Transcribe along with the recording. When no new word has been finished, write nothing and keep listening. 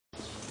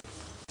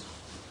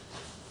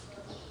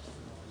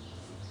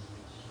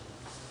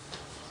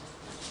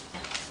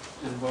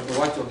And for the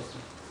watch also.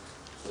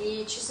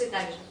 И часы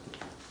также.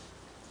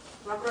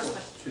 Вопрос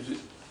Chuzu.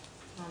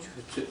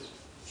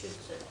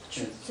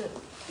 Чуцу.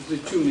 The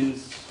chu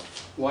means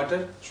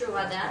water. Чу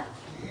вода.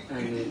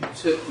 And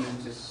chu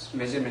means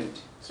measurement.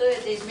 Цу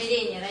это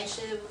измерение.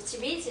 Раньше в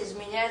Тибете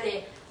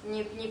измеряли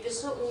не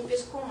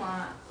песком,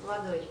 а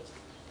водой.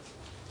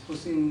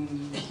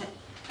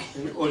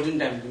 In olden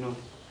times,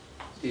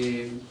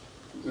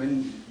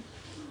 when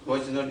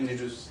was not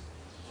introduced,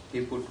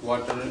 they put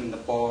water in the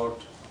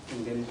pot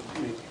and then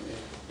make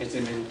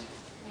measurement.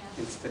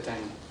 It's the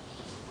time.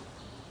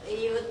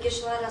 И вот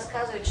Гешла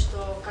рассказывает,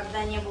 что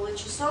когда не было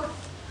часов,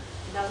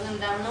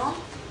 давным-давно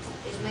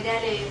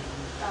измеряли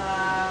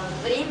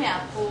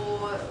время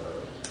по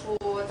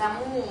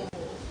тому,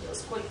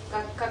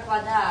 как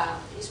вода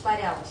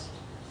испарялась.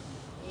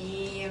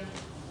 И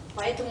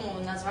поэтому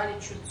назвали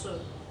чуцу.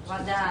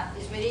 Вода,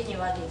 измерение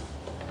воды.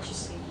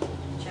 Часы,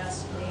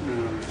 час,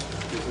 время.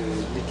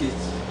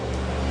 Leakage.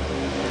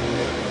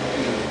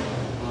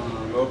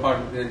 Lower part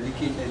of the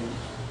leakage and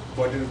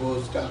water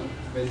goes down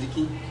by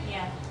leaking.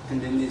 Yeah.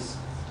 And then there's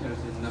a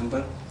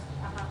number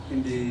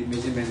in the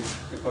measurement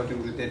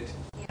according to that.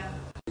 Yeah.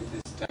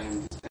 This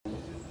time,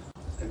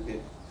 like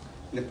that.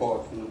 In the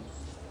pot,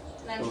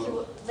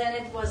 Then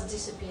it was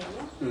disappeared,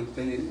 yeah?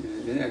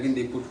 Then again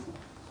they put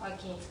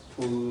Okay.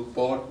 full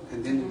pot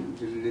and then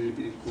a little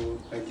bit go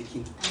by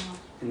leaking.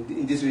 And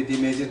in this way they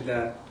measure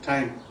the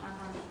time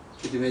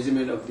with the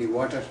measurement of the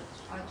water.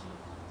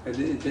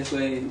 Okay. That's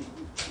why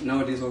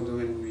nowadays also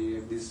when we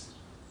have this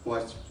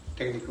watch,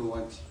 technical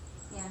watch,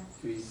 Yeah.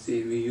 we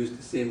say we use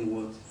the same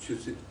word,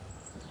 chuzu.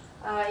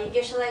 И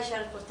Гешла еще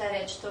раз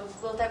повторяет, что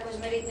был такой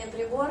измерительный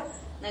прибор,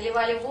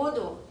 наливали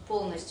воду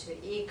полностью,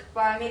 и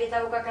по мере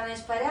того, как она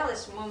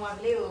испарялась, мы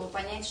могли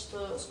понять,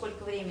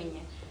 сколько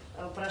времени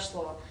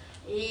прошло.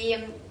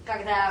 И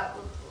когда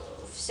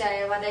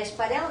вся вода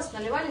испарялась,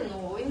 наливали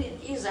новую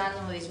и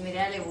заново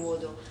измеряли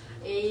воду.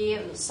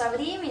 И со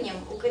временем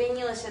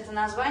укоренилось это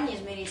название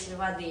 «измеритель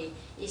воды».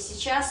 И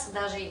сейчас,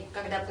 даже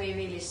когда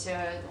появились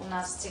у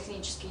нас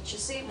технические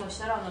часы, мы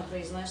все равно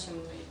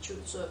произносим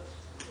чуцу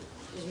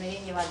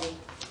измерение воды.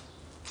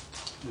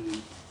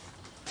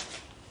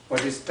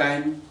 What is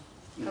time?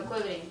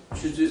 Какое время?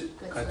 Чуцу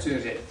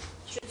кацуре.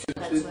 Чуцу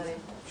кацуре.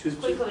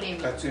 Сколько времени?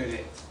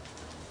 Кацуре.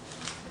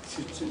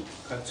 Чуцу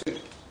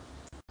кацуре.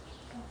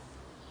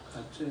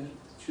 Кацуре.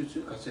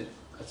 Чуцу кацуре.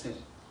 Кацуре.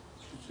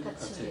 Чуцу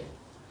кацуре.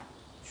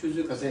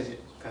 Чуцу кацуре.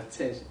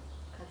 Кацуре.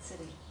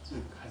 Кацуре.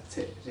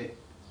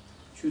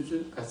 Чуцу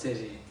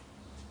кацуре.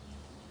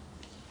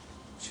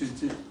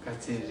 Чуцу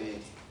кацуре.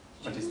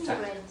 What is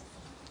time?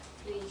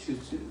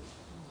 Чуцу.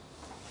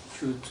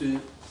 Чуцу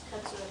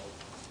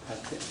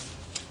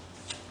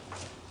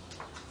кацуре.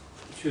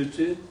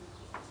 Чуцу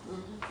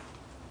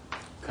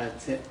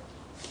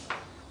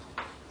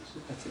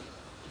кацуре.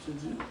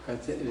 Чуцу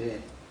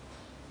кацуре.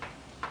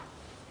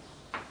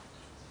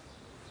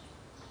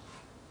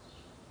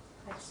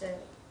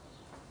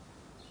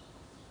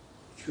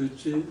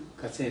 Чуцу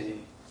кацуре.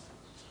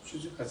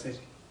 Чуцу кацуре.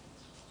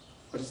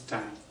 What is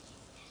time?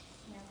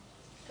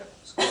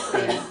 Сколько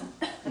времени?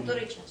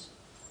 Который час?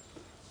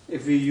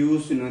 If we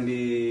use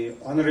the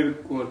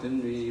honorific word,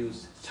 then we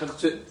use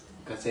chakchu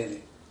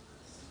kacere.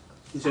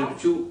 Instead of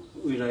chu,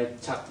 we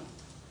write chak.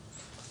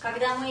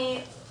 Когда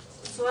мы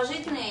с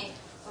уважительным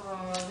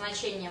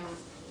значением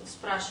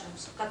спрашиваем,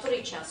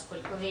 который час,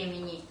 сколько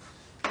времени,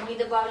 мы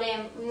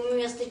добавляем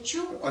вместо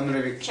чу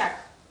чак.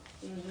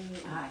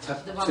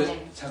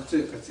 Добавляем.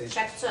 Chakchu kacere.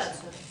 Чак,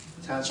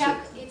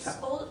 it's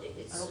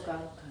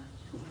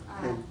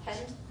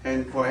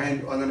hand for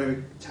hand,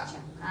 honorific chak.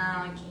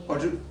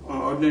 Okay.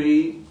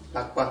 Ordinary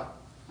lakpa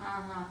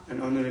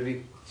and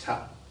honorific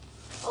chak.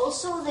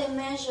 Also they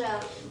measure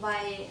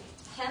by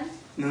hand?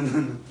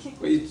 No.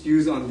 It's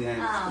used on the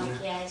hand.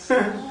 Okay, I see.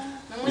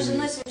 Но мы же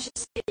носим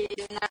часы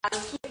на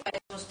руки,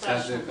 поэтому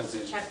спрашиваем.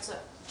 Чакцу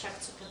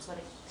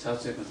кацуре.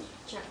 Chakchu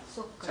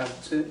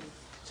kacere.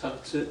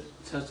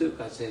 Chakchu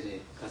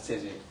kacere.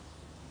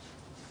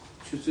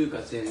 Chuzu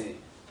kacere.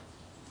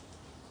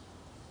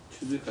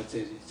 Chuzu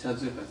kacere.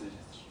 Chakchu kacere.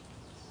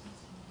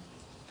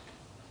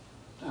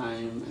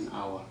 Time and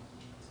hour.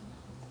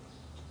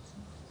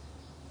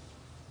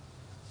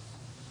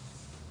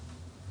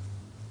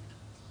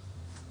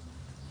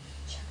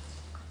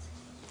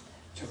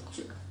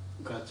 Chakchu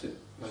kacere.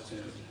 What's the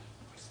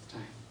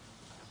time?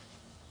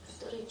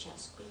 Который час,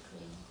 сколько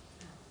времени?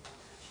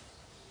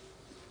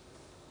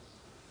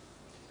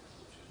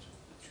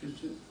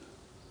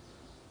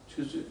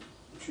 Chuzu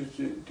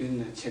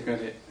dinna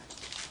chekare.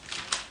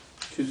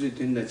 Chuzu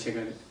dinna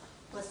chekare.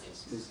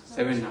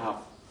 7.5.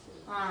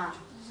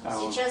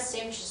 Сейчас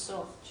 7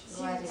 часов.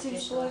 Говорит,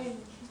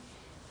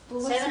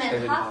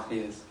 7.5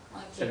 years.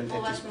 Окей,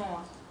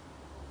 пол-восьмого.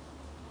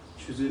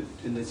 Chuzu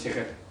dinna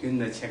chekare.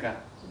 Dinna cheka.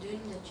 Дюн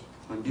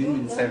Dune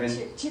means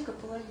 7. Чека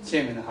половина.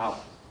 7.5.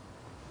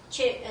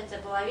 это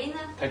половина.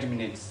 30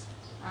 minutes.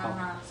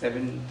 Ага.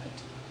 7:30.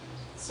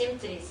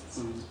 7:30.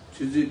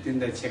 Chuzu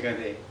dinna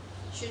chekare.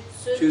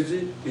 Чуцу.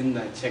 Chuzu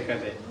dinna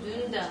chekare.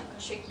 Дюнда.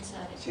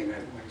 Чекаре.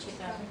 Chekare.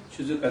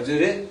 Chuzu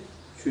kazure.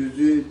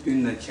 Чужу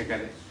дюнна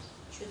чекали.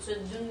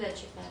 Чуть-чуть дюнда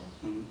чекали.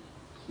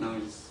 Now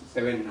it's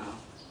 7 now.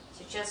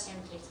 Сейчас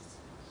 7:30.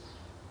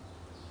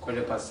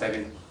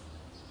 7:15.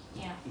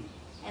 Yeah.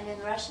 And in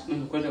Russian?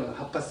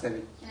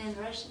 7:30. And in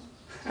Russian?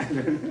 I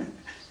don't know.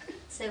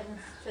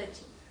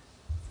 7:30.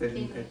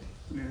 7:30.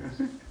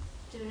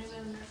 Do you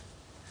remember?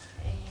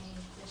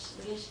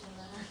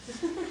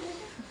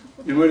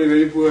 Memory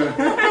very poor.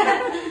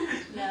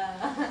 No.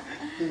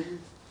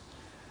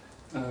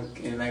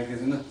 Okay, like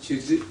this,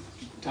 choose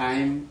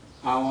time,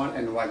 hour,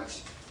 and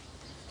watch.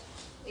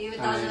 И вы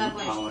должны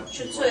напомнить,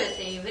 что чудо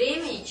это и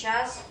время, и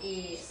час,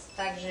 и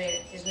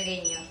также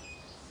измерение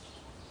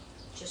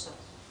часов.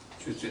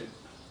 Choose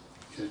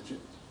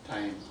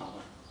time,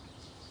 hour.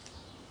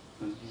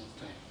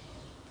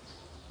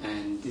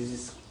 And this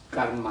is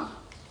karma.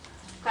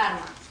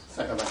 Карма.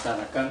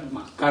 Sakabasara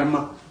karma.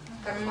 Karma.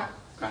 Карма.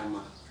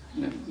 Karma.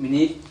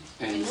 Minute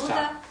and star.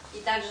 Минута и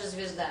также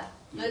звезда.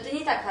 Но это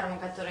не та карма,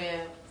 в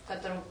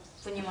котором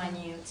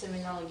понимании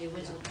терминологии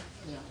выделена.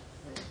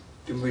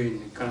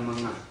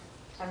 Karmanga.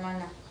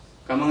 Кармана.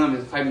 Karmanga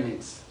means 5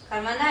 minutes.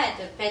 Кармана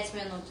это 5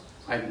 минут.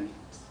 5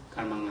 minutes.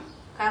 Karmanga.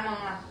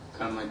 Кармана.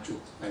 Karmachu.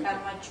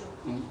 Кармачу.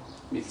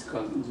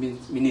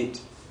 Means minute.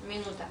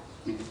 Минута.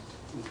 Minute.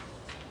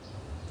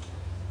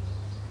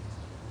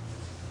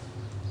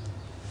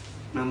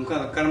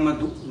 Namkala karma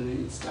du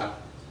star.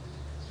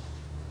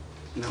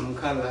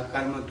 Namkala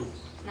karma du.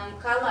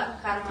 Намкала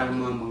карма.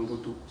 Karma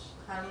mangbutu.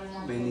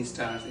 Карма. Many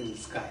stars in the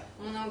sky.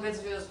 Много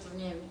звезд в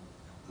небе.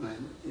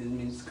 It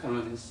means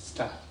karma means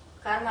star.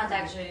 Карма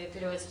также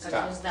переводится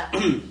как звезда.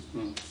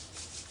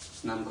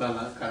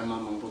 Namkala karma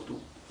mangbutu.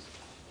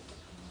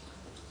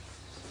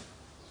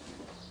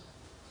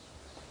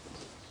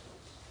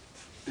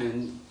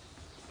 And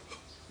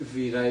if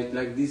we write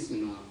like this,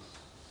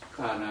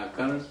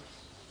 Karakar,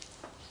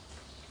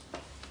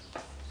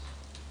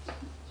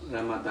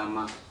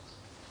 Ramadama,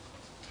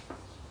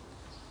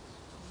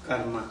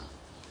 Karma.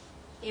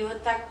 И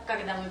вот так,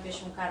 когда мы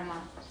пишем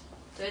карма,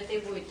 то это и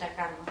будет та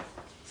карма.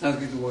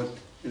 Sanskrit word,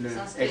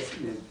 Sanskrit.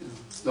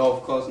 law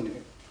of cause.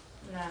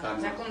 Да.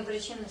 Карма. Закон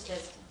причины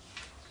следствия.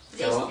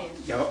 Действие.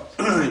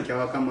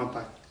 Kama Карма.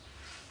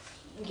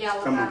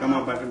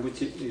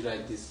 Rinpoche, we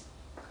write this.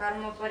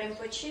 Карма по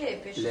Ринпоче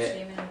пишется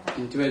именно так.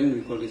 In Tibetan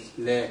we call this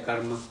le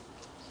karma.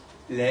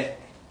 Le.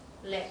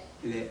 Ле.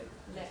 Le.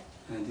 Ле.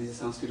 And this is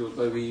Sanskrit word,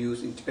 but we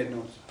use in Tibetan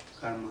also.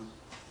 Karma.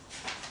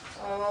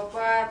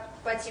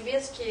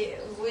 По-тибетски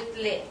будет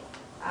ле.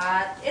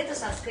 А это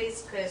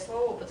санскритское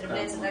слово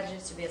употребляется Карма. также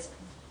в тибетском.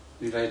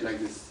 We write like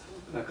this.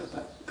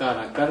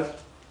 Karakar,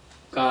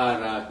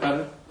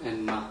 Karakar,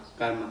 and Ma.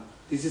 Karma.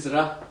 This is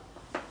Ra.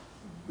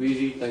 We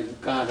read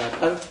like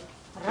Karakar,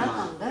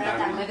 Ma.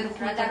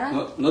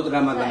 Karma. Not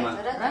Ramadama.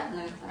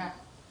 Ра.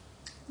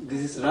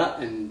 This is Ra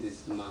and this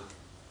is Ma.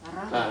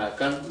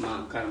 Karakar,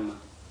 Ma. Karma.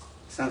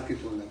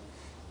 Sanskrit word.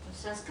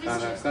 Санскрит.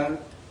 Karakar,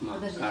 Ma.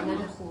 Подождите, Karma.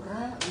 наверху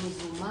ра,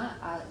 внизу ма,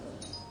 а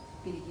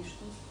впереди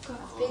что?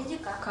 Впереди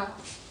как? Ка.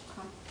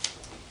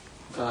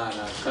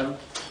 Karakar,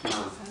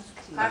 Ma.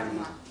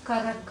 Карма.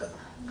 Karakar,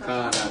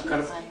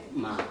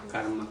 Ma.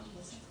 Karma.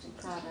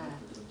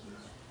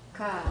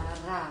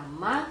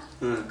 Карама.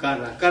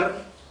 Karakar,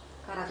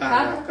 Каракар.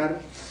 Karakar,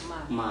 Ма.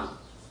 Ma.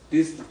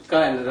 This Ka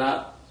and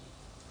Ra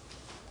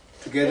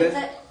together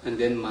and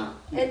then Ma.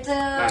 Это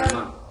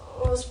Карма.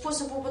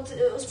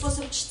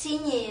 способ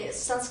чтения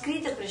с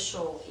санскрита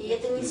пришел, и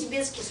это не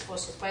тибетский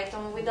способ,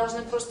 поэтому вы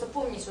должны просто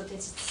помнить вот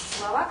эти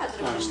слова,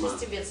 которые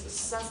пришли с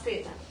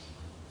санскрита.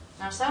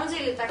 На самом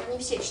деле так не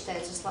все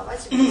читаются слова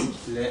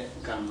тибетские. Le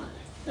karma.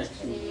 И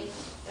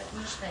так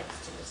не читаются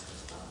тибетские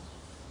слова.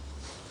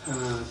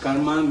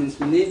 Karma means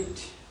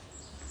minute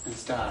and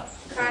star.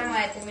 Карма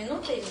это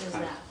минута и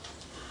звезда.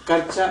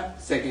 Karcha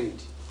second.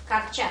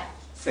 Карча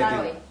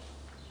второй.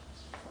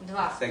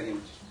 Два.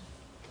 Second.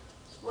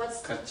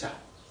 What's Karcha.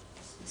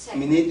 second?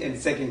 Minute and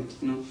second.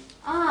 No.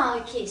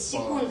 Окей,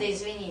 секунда,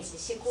 извините,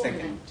 секунда.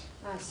 Second.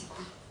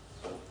 Секунду.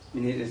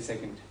 Minute and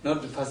second.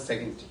 Not the first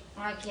second.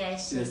 Окей, I The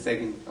see.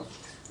 second of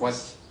what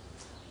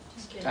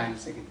Excuse me. time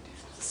second.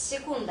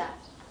 Секунда.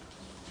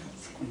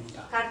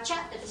 Sekunda. Карча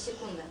это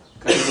секунда.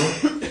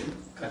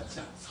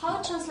 Karcha. How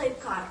to translate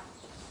car?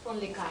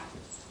 Only car.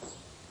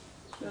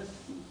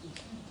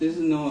 This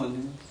is no.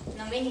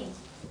 No meaning.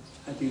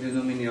 I think there's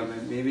no meaning of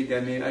it. Maybe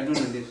there may. I don't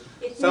know this.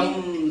 It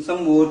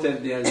Some words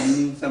that they are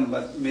meaning some,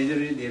 but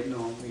majorly they have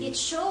no meaning. It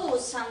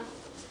shows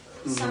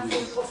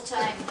something of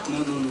time.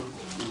 No? No.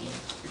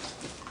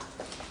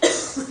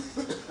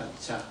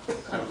 Karcha,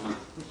 karma.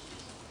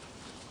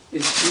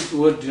 This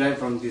word derived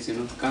from this,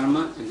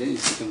 karma, and then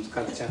it becomes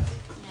karcha.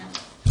 Yeah.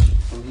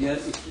 From here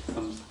it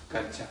becomes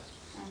karcha.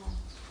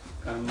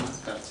 Karma,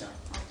 karcha.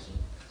 Okay.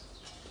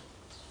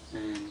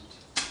 And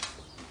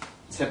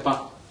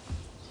sepa,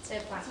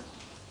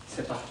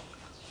 Цепа.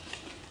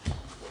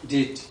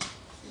 date.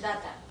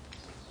 Дата.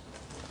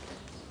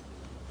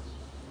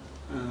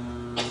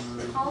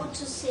 How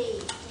to say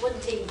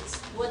what date?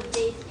 What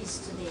date is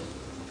today?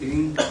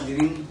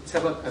 During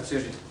sepa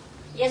katsuri.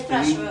 Я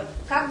спрашиваю,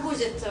 как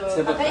будет,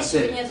 какая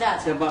сегодня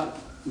дата? Sepa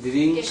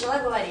Дерин Гешала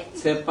говорит.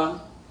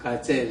 цепа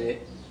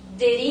кацере.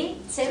 Дерин,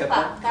 цепа,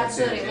 Цепа,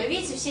 кацури. кацури. Вы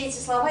видите, все эти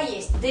слова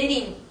есть.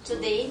 Дерин,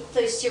 today, то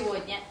есть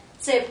сегодня.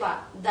 Цепа,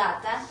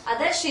 дата. А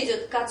дальше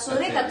идет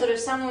кацури, Кацури. который в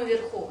самом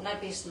верху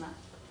написано.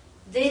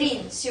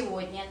 Дерин,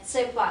 сегодня.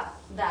 Цепа,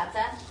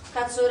 дата.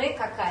 Кацури,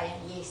 какая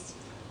есть.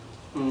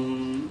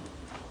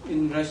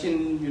 In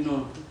Russian, you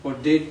know, for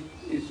date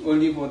is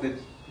only for the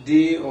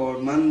day or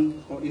month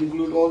or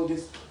include all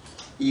this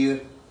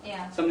year.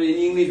 Yeah. Sometimes in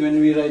English when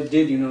we write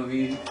date, you know,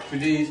 we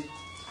today is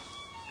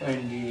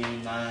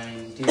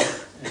 29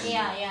 days.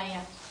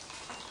 Yeah.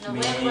 May.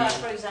 November,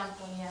 for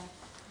example, yeah.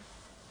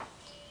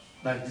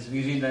 Like this,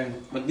 we read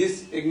like, but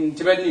this in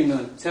Tibetan, you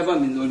know, Seba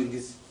means only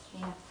this,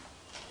 Yeah.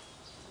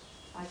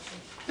 Okay.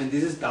 and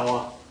this is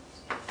Dawa,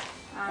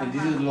 and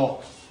this Ага. is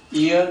law,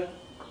 year,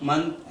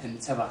 month,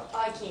 and Seba.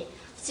 Окей.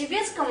 В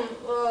тибетском,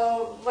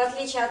 в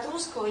отличие от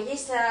русского,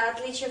 есть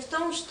отличие в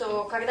том,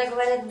 что когда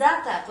говорят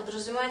дата,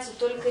 подразумевается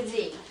только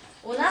день.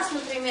 У нас,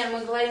 например,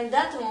 мы говорим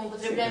дату, мы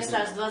употребляем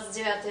сразу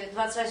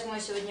 28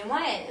 сегодня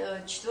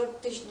мая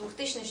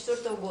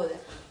 2004 года.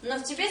 Но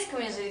в тибетском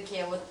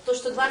языке вот то,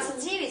 что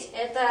 29,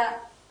 это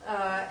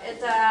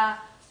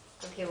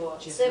как его,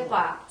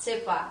 цепа.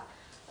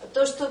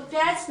 То, что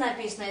 5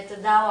 написано, это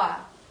дава.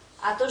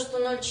 А то, что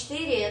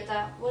 04,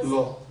 это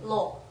ло.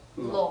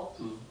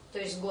 То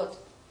есть год.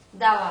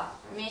 Дава,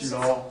 месяц.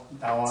 Law,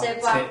 Dawa,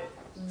 Цепа.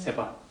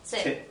 Seba,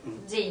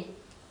 День.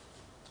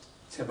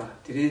 Seba.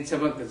 Today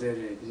Seba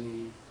Gazere.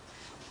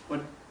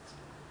 What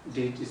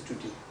date is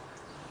today?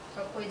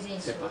 Какой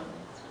день Цепа.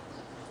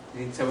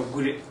 сегодня? Today Seba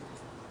Gure.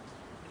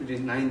 Today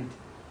 9th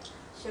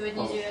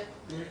Сегодня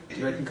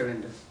Tibetan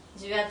calendar.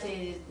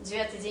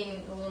 девятый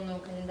день лунного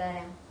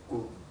календаря,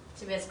 Go.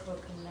 тибетского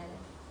календаря.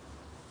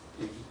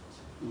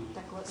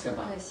 Так вот,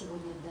 Цепа. какая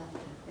сегодня дата?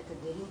 Это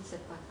Дерин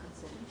Цепа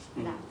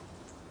Кацери. Да.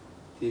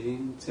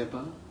 Tirin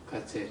Seba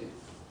Gazere.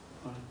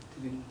 Or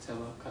Tirin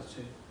Seba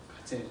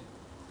Gazere.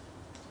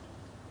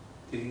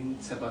 Tirin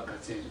Seba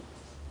Gazere.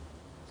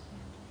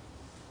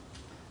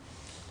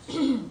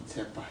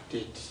 Seba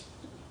date.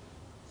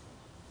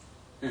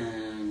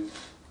 And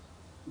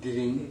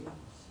Tirin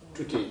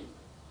today.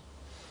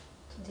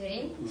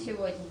 День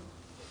сегодня.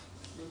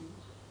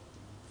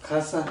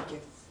 Kasa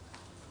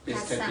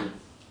yesterday.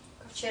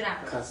 Вчера.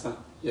 Kasa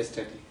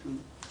yesterday.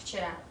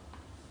 Вчера.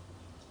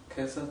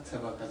 Kasa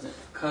Seba Gazere.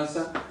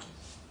 Kasa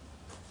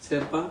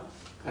Seba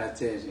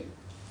Gazere.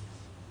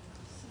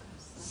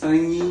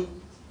 Sani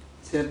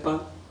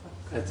Seba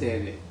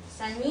Gazere.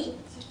 Сани,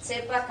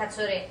 цепа,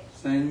 кацуре.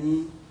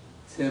 Sani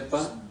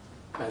Seba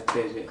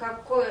Gazere.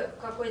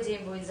 Какой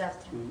день будет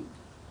завтра?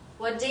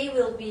 What day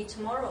will be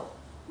tomorrow?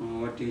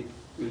 What it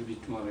will be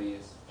tomorrow,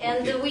 yes.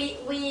 And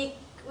Okay.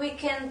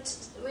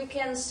 we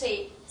can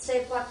say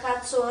цепа,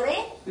 кацуре,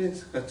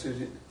 Yes,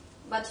 Gazere.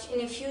 but in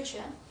the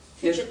future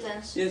Yes.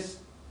 tense. Yes.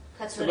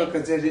 Seba Кацуре.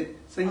 Gazere.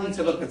 Sani Окей.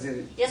 Seba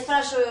Gazere. Я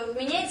спрашиваю,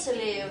 меняется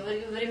ли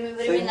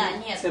времена?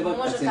 Сани, Нет, цепа, мы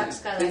можем кацери. так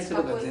сказать, Сани,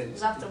 цепа, какой кацери.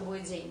 завтра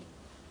будет день.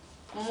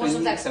 Мы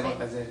можем Sani так Seba сказать.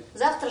 Gazere.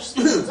 Завтра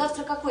что?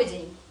 Завтра какой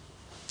день?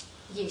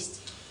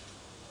 Есть.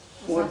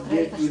 What Завтра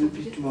date это will что be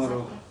будет?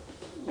 tomorrow?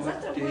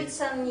 Завтра What будет date?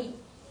 Сани.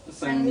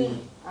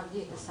 Sani. А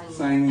где это Сани? А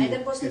Sani.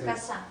 это после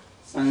коса.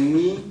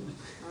 Sani.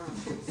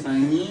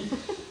 Sani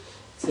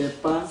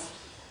Seba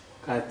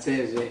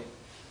Gazere.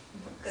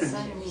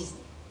 Сани.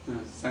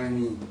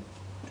 Sani.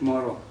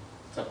 Tomorrow.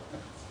 Завтра.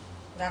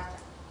 Завтра.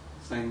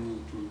 Sani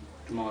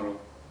tomorrow.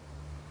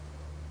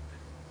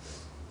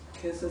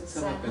 Kesa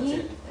Seba Сани,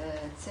 Gazere.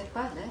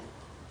 Цепа, да?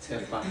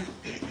 Сепа.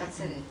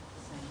 Кацери.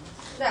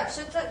 Да,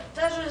 все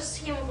та же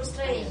схема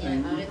построения,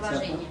 Сани,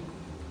 предложения.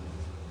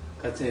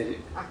 Gazere.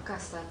 А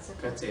каса,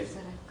 цепа, Кацери.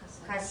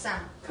 Каса.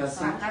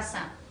 Коса. Каса.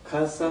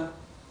 Коса.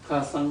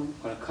 Kasa,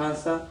 or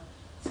Kasa,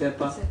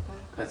 Sepa, Цепа.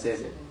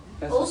 Gazere.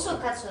 Also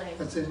кацуре.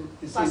 Gazere.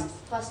 Is Past,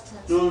 it? past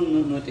tense. No,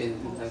 not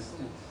in. No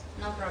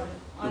problem.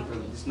 No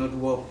problem. Okay. It's not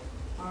verb.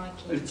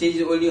 Okay. It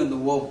changes only on the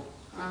verb.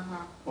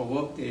 Ага. For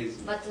verb there is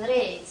But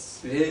re,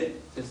 it's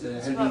just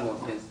a helping verb.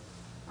 Yes.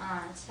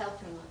 it's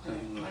helping.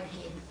 Helping verb.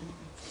 Окей.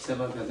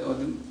 Sepa Gazere. Or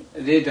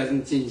the re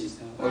doesn't change. It's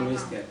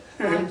always there.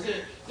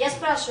 Окей. Я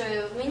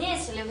спрашиваю,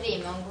 меняется ли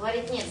время? Он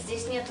говорит, нет,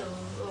 здесь нет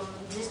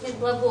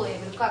глагола. Я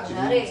говорю, как же,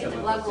 а ре это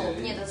глагол.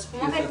 Нет, это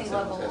вспомогательный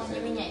глагол, он не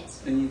меняется.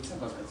 Sani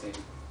Sepa Gazere.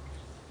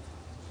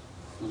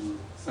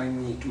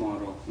 Sani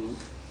tomorrow.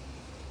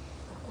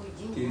 Какой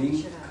день был Tiring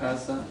вчера?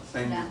 Kasa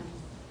Sani. Да.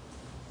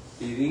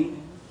 Tiring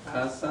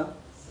Kasa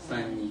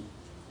Sani.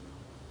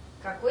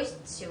 Какой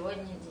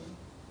сегодня день?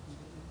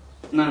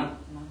 Now,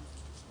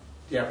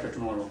 day after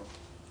tomorrow.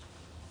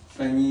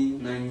 Sani,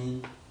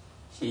 Nani,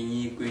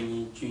 Shini,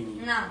 Guini,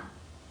 Juni. Нам.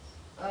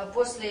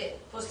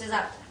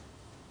 Послезавтра.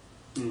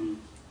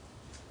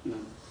 No.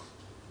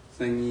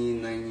 Sani,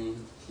 Nani,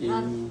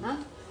 Shini. На?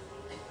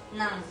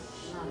 Нам.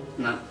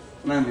 Na.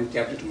 Na means day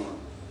after tomorrow.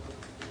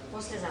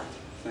 Послезавтра.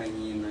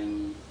 Sani,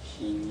 Nani,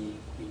 Shini,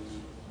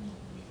 Guini.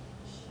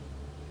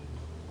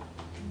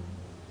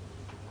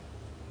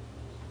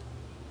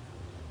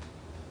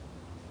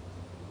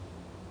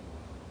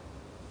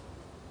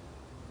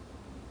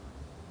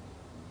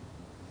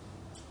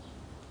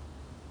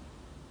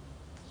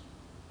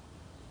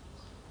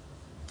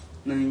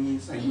 Nani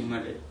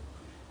Sanimare.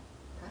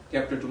 Day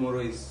after tomorrow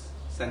is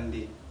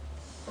Sunday.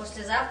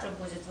 Послезавтра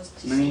будет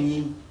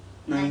воскресенье.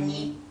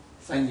 Nani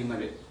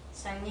Sanimare.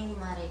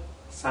 Санимаре.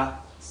 Sa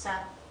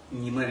Са.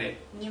 Nimare.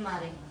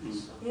 Нимаре.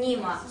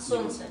 Нима.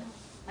 Солнце.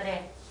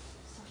 Ре.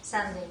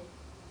 Sunday.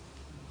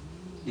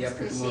 Day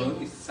after tomorrow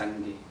is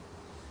Sunday.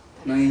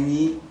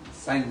 Nani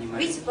Sanimare.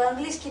 Видите,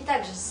 по-английски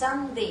также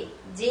Sunday.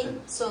 День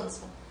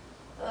солнца.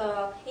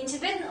 In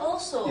Tibetan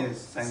also,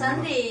 Yes,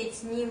 Sunday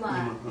it's Nima.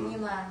 Nima.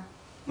 Nima.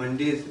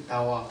 Monday is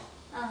Tawa.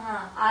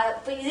 Ага. А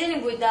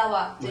понедельник будет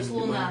Дава, то есть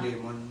Луна.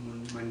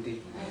 Monday.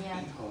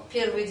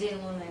 Первый день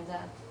Луны,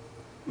 да.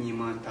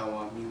 Nima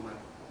Tawa Mingma.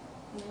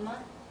 Нима?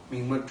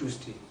 Mingma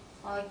Tuesday.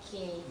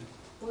 Окей.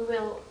 We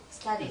will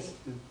study it.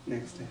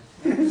 Next time.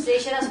 В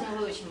следующий раз мы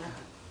выучим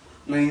это.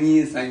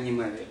 Nani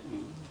Sanimare.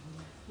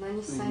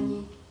 Нани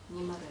Сани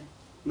Нимаре.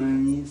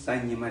 Nani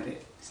Sanimare.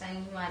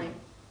 Санимаре.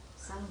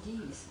 Санди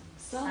или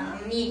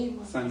Сани.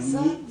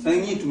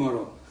 Sunny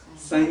tomorrow.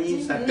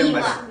 Sunny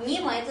September. Нима.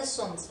 Нима это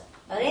солнце.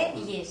 Ре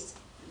есть.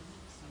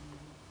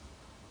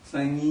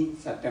 Sunny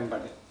September.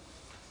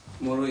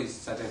 Tomorrow is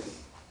Saturday.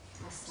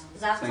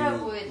 Завтра Сани.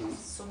 будет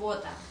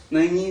суббота.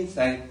 Nani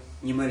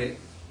Sanimare.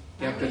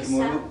 Day after Nani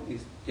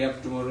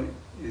tomorrow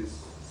is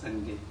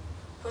Sunday.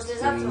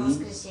 Послезавтра Сани.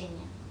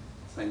 воскресенье.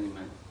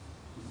 Sanimare.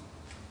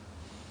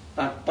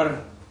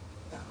 Takpar.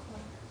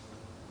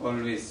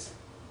 Always.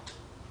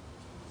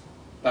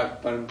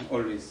 Takpar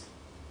always.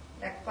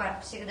 Так,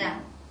 пар, всегда.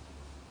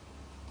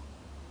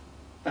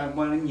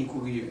 Takpar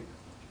Nikugi.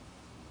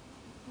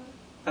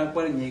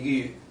 Takpar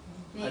Nigi.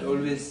 I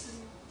always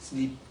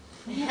sleep.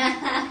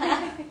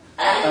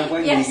 Takpar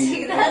Я Nigi.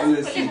 всегда I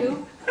always sleep.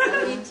 сплю.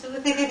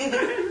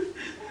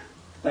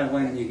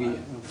 Takpar Nigi.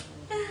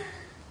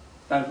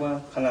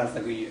 Takpar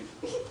Kalasagi.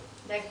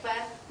 Так,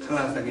 пар.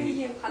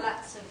 Kalasagi.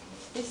 Халат.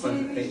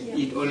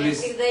 Eat Я always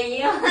всегда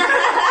ем.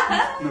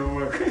 no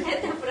work.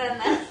 Это про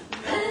нас.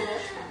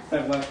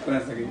 Takpar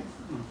Kalasagi.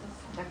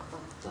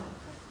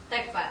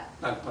 Так, пар.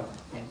 Takpar.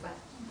 Так, пар.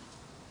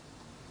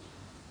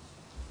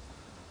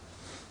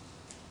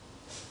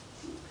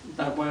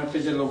 Takpar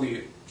Pecha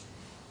Logi.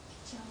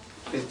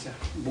 Pecha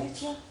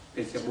book.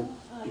 Pecha book.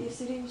 Я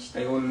все время I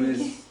читаю.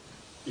 always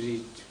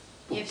read.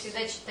 Я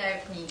всегда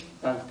читаю книги.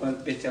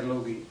 Takpar Pecha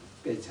Logi.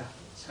 Pecha.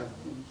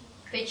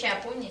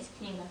 Печа, помните,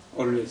 книга?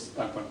 Always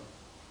Takpar.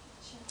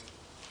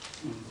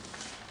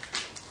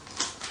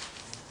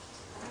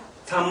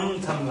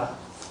 Samla.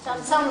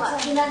 Самсамла.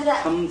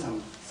 Иногда.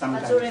 Sometimes.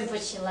 Мацурин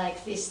почти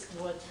like this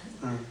word.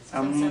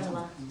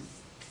 Самсамла.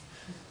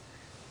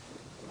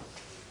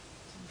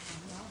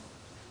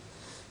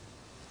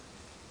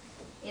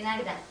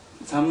 Иногда.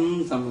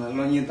 Samla.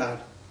 Lonitar.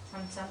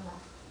 Самсамла.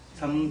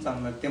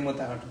 Samla. Demo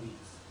Taratu.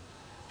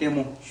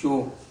 Demo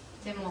show.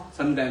 Тимо.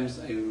 Sometimes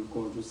I will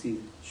go to see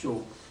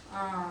show.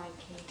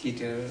 Окей.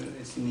 Theater,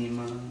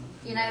 cinema.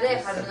 Иногда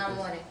я хожу на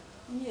море.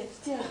 Нет,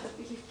 в театр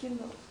или в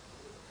кино.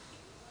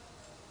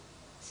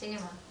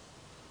 Синема.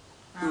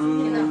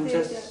 Кино.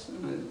 Just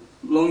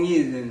Longi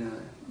is in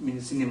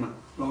means cinema.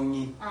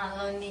 Longi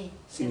Лони.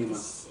 Синема.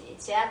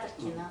 Театр,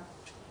 кино.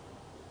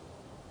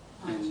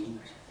 and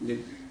the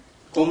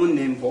common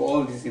name for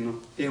all this,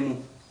 demo,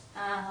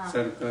 Ага.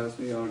 circus,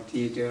 or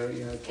theater,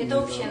 Это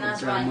общее or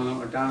название.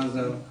 drama, or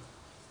dancer,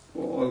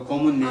 all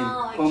common name.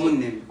 Окей. Common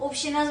name.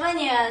 Общее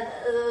название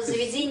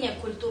заведения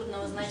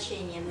культурного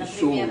значения.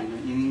 Например,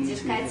 Show.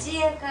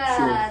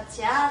 дискотека,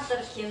 театр,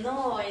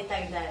 кино и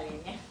так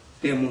далее.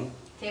 Demo.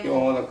 They Тему.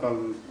 all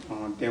call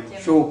demo. Demo.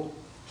 Show.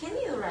 Can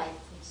you write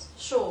this?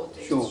 Show, то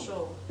есть Show.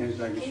 show. It's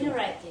like a Can you show.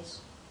 write this?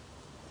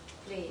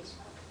 Please.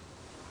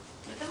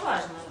 Это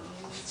важно.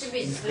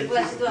 Тебе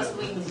пригласить вас в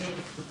Индии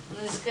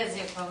на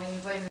дискотеку, а вы не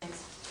поймете.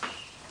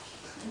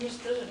 Они же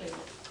тоже любят.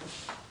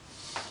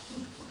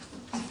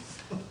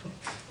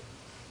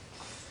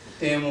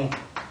 Demo.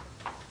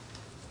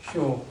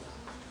 Show.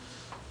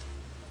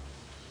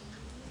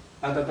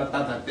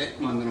 Atatatata,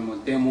 mandramo,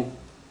 demo.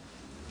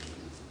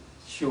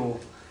 Show.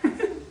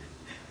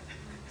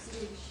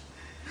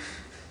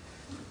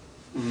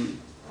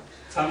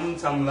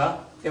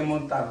 Samla, demo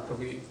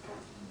tartogi.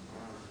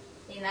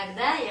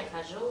 Иногда я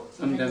хожу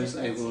на Sometimes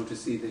I дискотеку. go to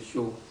see the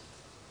show.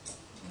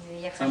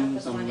 Я хожу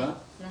посмотреть Samla,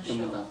 на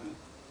demo шоу.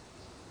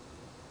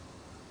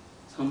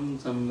 tartogi.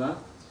 Samla,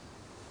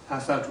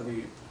 hasa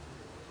togi.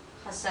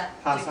 Хаса.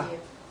 Хаса.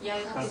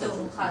 Я иду Hasa в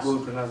go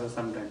Лхасу. to Lhasa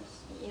sometimes.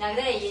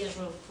 Иногда я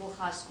езжу в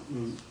Лхасу.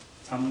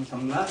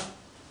 Samla,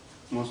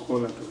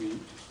 Moscow togi.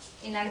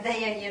 Иногда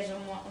я езжу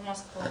в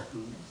Москву.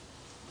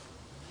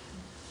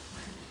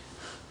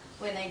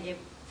 When I get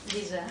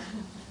visa.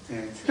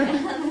 When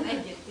I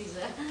get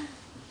visa.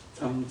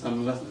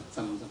 Samla,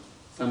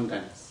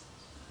 sometimes.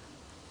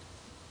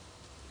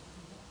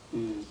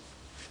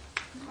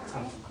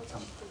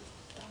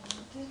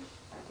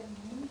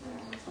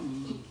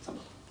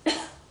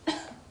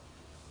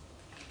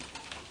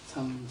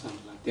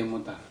 Samla, demo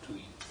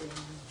tartogi.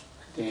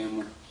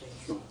 Demo,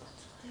 show.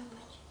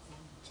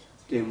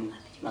 Demo,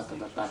 lata,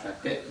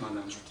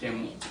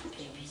 demo.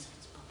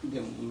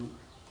 Demo.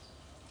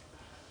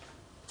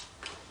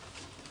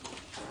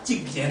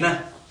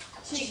 Чикчена.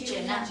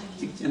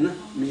 Чикчена,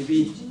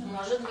 maybe.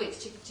 Может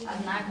быть.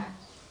 Однако.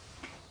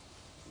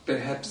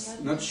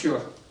 Perhaps, not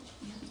sure.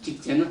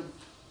 Чикчена,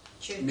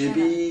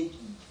 maybe,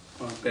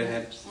 or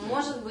perhaps.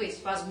 Может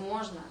быть,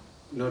 возможно.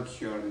 Not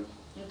sure.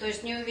 Ну, то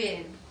есть не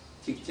уверен.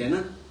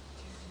 Чикчена.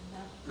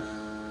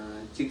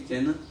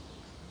 Чикчена.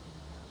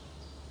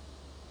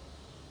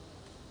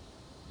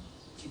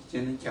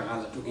 Чикчена,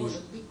 чагала туги.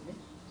 Может быть, да?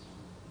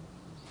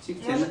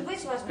 Чикчена, Может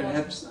быть, возможно.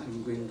 perhaps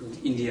I'm going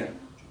to India.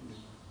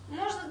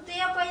 Может,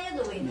 я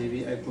поеду в Индию.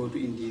 Maybe I go to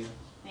India.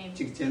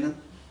 Чикчена,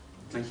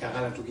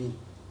 чагала туги.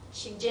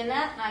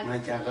 Чикчена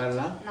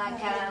Чагала на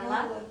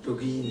Каранла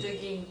туги.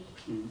 Дугин.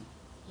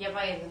 Я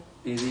поеду.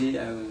 Maybe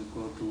I will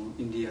go to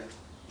India.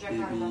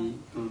 Jakarta.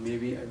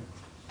 Maybe I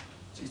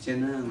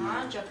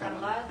Чикчена,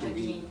 Джакарта,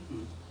 Дугин.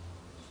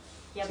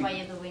 Я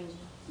поеду в Индию.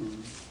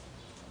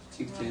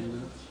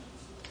 Чикчена.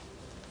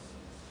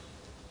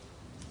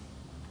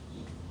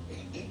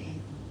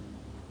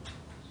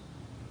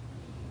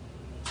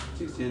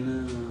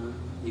 Чикчена,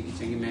 이기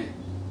장이면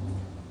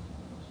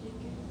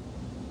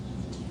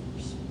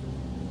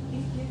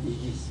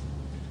이기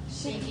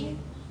Сиги.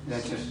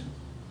 letter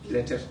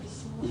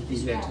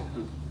이기 letter.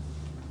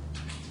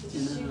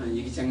 Чикчена,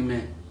 이기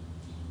장이면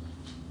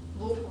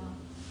Буква.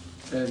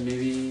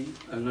 maybe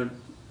I'll not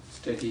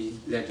study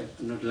letter,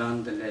 I'll not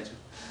learn the letter.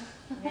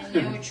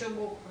 Я не учу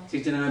буквы.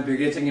 Чикчена,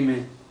 벽에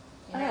장이면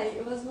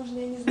Ай, возможно,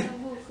 я не знаю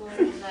буквы.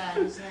 Да,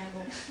 не знаю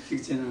буквы.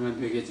 чикчена,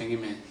 벽에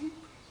장이면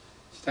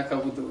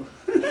시작하고도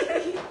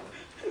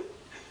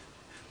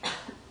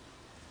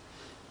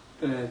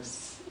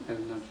perhaps I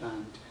will not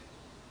learn.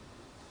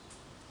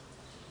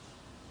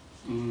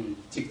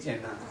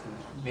 Чикчена,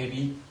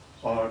 maybe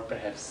or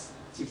perhaps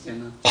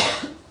чикчена.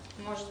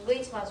 Может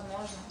быть,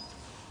 возможно.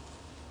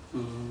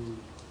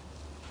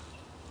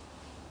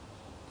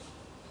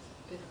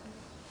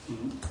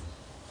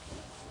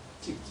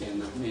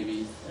 чикчена,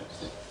 maybe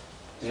perhaps.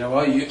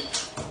 Реваю,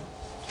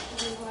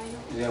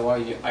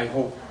 I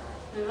hope.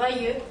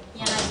 Реваю,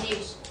 я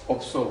надеюсь.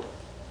 Hope so.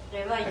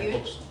 I Реваю.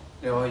 hope so.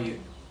 Реваю,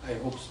 I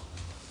hope so.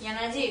 Я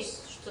надеюсь,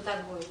 что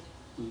так будет.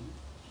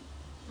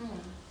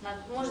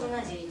 Можно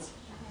надеяться.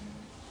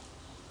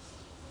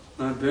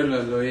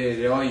 별로 너의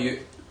реваю.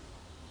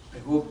 I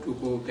hope to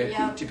go back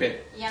to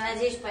Tibet. Я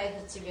надеюсь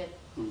поехать в Тибет.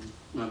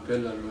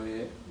 별로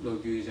너의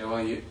로규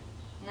реваю.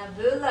 На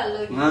было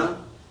логю.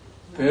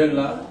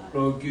 별로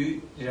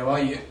로규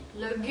реваю.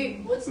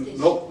 Логю. Вот здесь.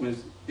 Log means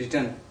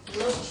return.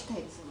 Лог.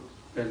 Читается.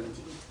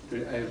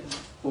 I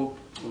hope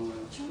to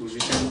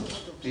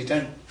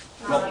return.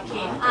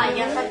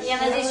 Окей. Я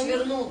надеюсь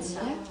вернуться.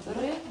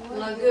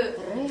 Логю.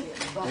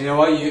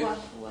 реваю.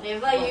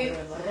 Реваю.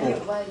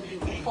 Реваю.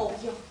 Хоп.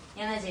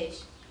 Я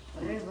надеюсь.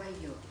 Реваю.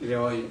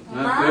 реваю.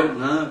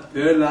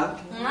 별로 На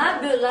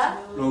было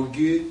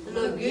로규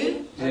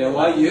логю.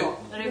 реваю.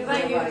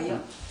 Реваю.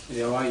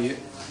 реваю.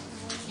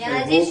 Я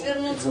надеюсь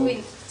вернуться в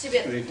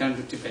Тибет. Return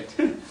to Tibet.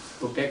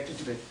 Go back to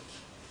Tibet.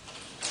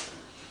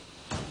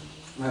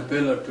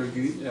 별로 로규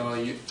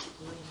реваю.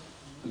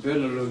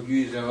 별로 로규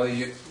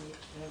реваю.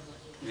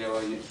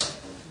 реваю.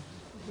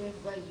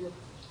 Реваю.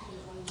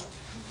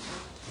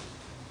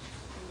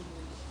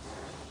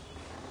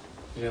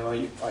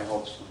 Revаю, I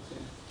hope so.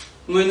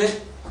 Mune,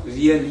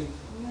 really.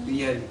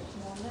 Реваю.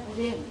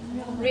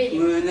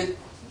 Really.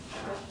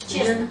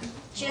 Честно.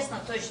 Честно,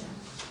 точно.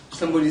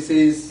 Somebody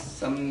says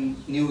some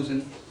news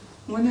and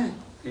Mune,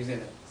 really.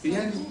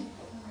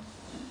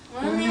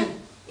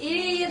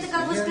 Или это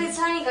как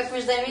восклицание, как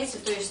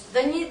междометие, то есть,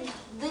 да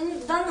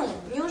ну,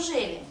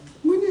 неужели?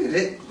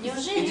 Mune,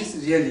 Неужели? it is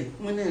really.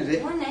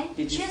 Mune, Муне,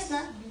 it is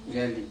честно,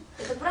 really.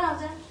 это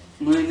правда.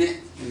 Mune,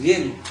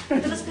 really.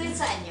 Это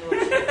восклицание, в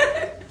общем.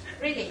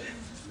 Really.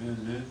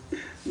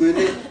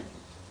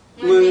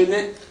 Mune,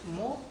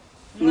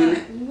 mune.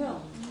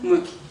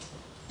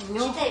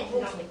 Читай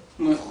буквы.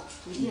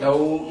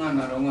 Đâu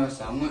ngana đâu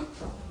sam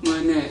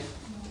mune.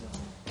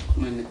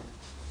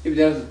 If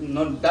there's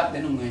not that,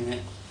 then mune.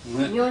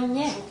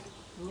 Нёне.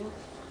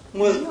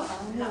 Mune.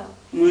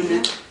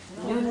 Нёне.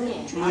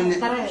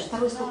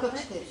 Второй слог как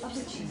читается?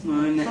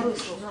 Mune. Второй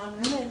слог.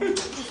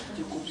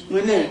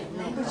 Mune.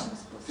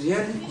 Really.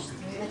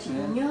 Значит,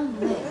 нёне.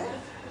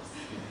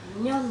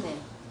 Нёне.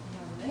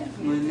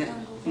 Mune.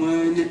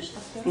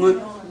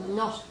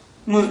 Но.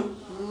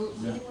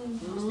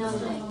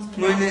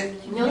 Mune.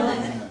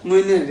 Нёне.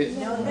 Mune.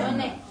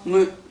 Нёне.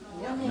 Mune.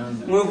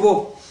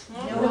 Ngô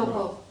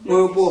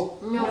Нёбо.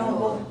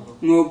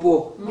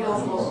 Ngô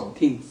Нёбо.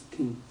 things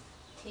things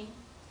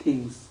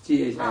things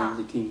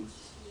Everything.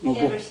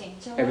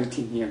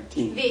 everything yeah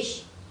things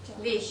Вещь.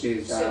 Вещь.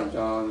 is Все.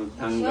 tanga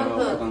and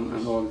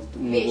all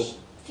Вещь.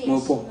 ngô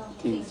Things.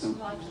 things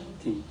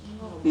Things.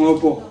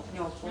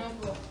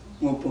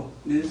 ngô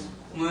this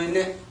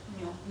mune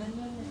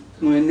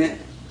ngô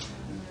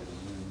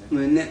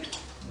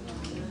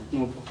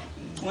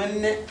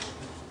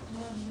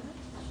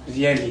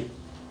really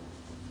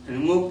and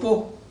ngô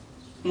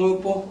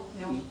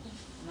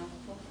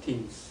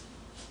things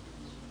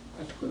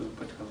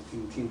particular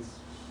things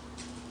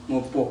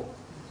ngô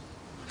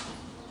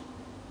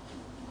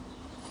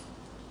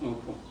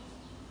Opo.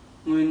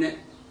 Mune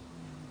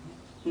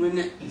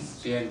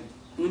is real.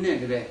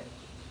 Mune re.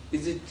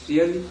 Is it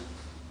really?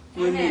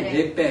 Mune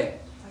repe.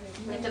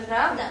 Это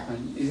правда?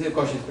 Is it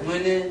question?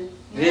 Mune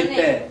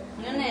repe.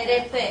 Мюне,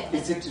 репе.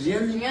 Is it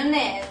really?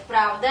 Мюне,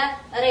 правда.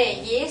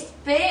 Ре есть.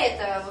 П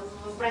это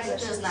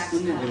вопросительный знак.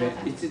 Mune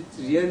repe. Is it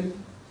really?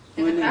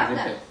 Это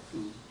правда?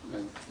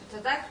 Repe.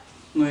 Это так?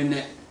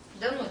 Mune.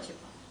 Да ну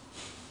типа.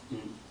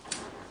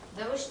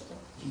 Да вы что?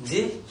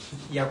 Де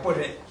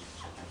якоре.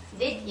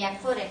 Ведь я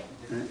форе.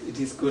 It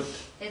is good.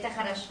 Это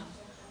хорошо.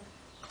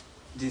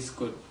 It is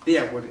good.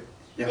 Якоре.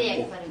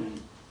 Якоре.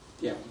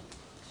 Yeah.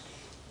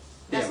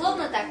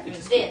 Дословно так.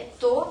 Де,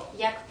 то,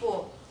 як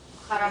по.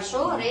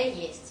 Хорошо, ре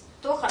есть.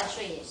 То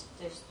хорошо есть.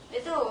 То есть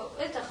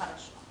это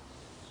хорошо.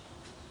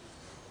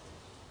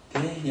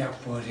 Де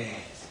якоре.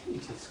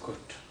 It is good.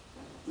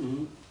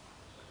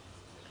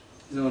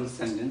 Is one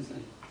sentence.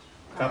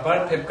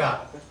 Kabar pepka.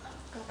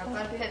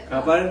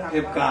 Kabar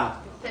pepka.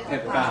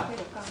 Pepka.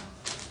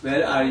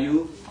 Where are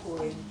you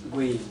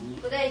going?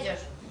 Куда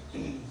идешь?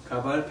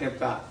 Kabar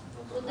pepka.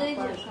 Куда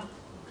идешь?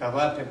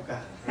 Kabar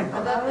pepka.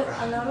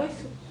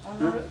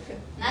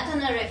 Not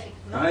honorific.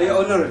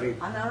 Honorary.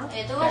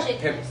 Это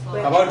уважительное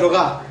слово. Kabar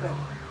doga.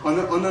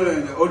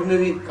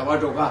 Ordinary kabar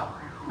doga.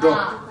 Dog.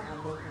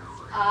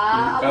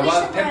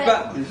 Kabar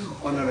pepka is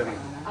honorary.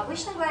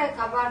 Обычно говорят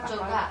кабар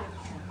джога.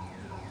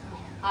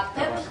 А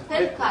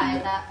пепка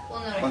это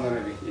honorific.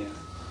 Honorary. Yeah.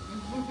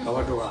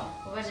 Kabar doga.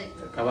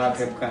 Уважительно. Kabar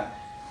pepka.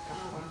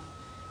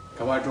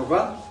 Kabar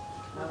doga.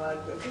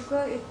 It's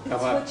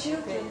for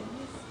children.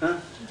 Huh?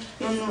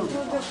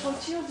 It's for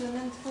children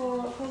and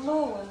for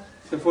lower.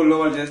 So for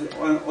lower, just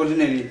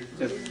ordinary,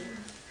 just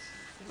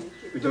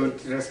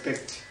without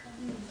respect.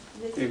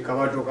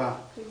 Kavatoka.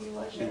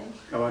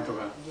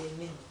 Kavatoka.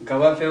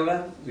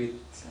 Kavapeva with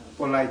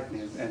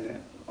politeness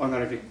and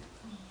honorific.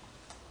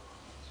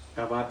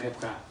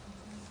 Kavapeva.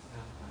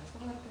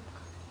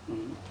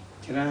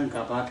 Kerang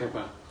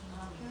Kavapeva.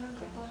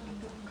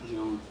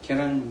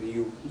 Kerang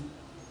you.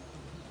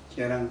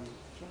 Kerang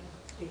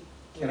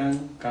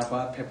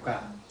Kavapeva.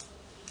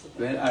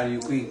 Where are you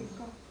going?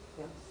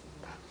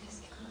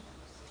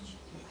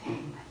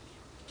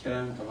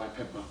 Kerang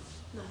Kavapeva.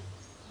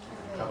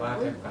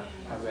 Kavapeva.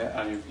 Where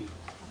are you going?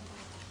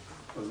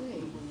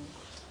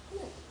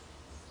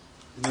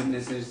 It's not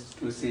necessary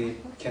to say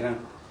Kerang.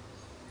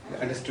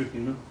 Understood,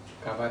 you know?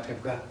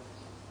 Kavapeva.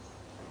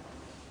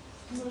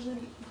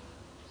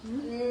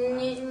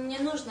 Не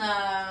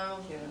нужно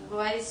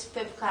говорить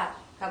пепка.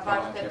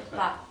 Кабар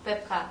пепка.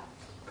 Пепка.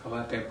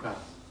 Kavapeva.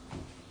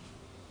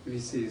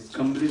 This is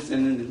complete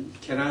and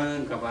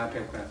Kerang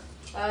Kavapeva.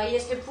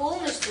 Если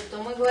полностью,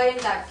 то мы говорим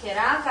так.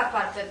 Керан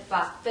капар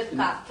пепка.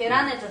 Пепка.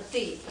 Керан это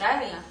ты,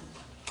 правильно?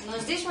 Но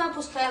здесь мы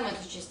опускаем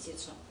эту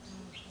частицу.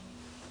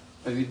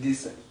 But with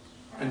this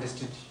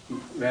understood,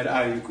 where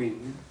are you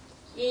going?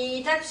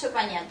 И так все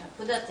понятно.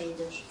 Куда ты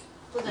идешь?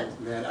 Куда ты?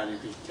 Where are you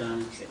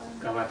going?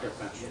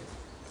 Kavapeva.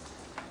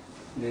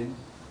 Then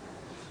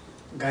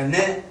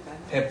Gane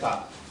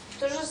Pepa.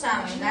 То же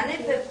самое. Гане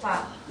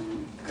пепа.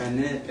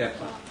 Gane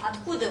Pepa.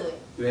 Откуда вы?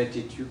 Where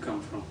did you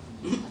come from?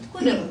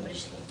 Откуда вы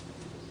пришли?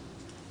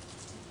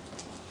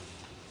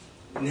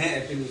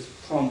 Ne means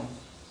from.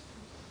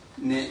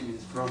 Ne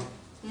means from.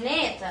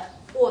 Не это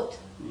от.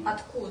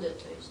 Откуда,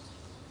 то есть.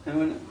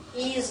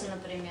 Из,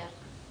 например.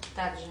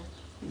 Также.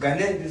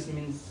 Gane this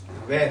means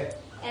where.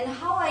 And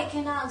how I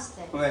can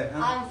answer? Where?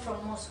 I'm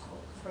from Moscow,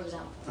 for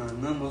example.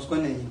 Na Moscow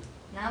nahi.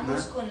 На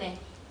Москву не.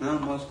 Na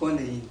Moscow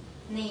nahi.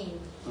 Неин.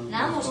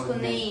 На Москву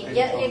неин.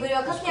 Я говорю,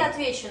 а как я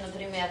отвечу,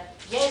 например?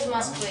 Я из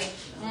Москвы.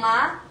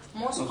 Ма,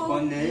 Москву,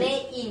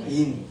 не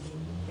ин.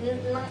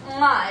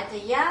 Ма это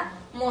я,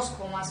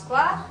 Москва,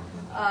 Москва.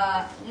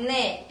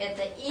 Не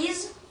это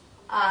из,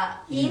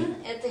 а ин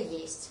это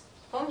есть.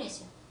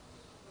 Помните?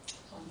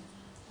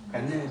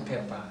 Gane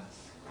Pepa.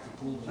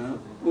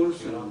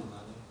 Also.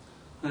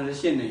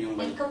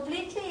 And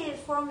completely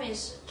form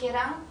is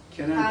Kerang.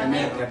 Kerang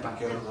Gane Pepa.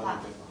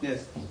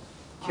 Yes.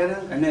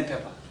 Kerang Gane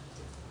Pepa.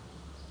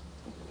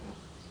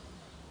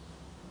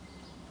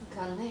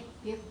 Gane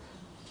pep.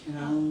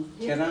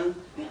 Kerang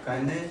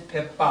Gane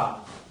Pepa.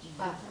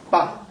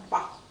 Pa.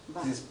 Pa.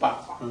 This is pa.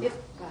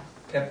 Pepka.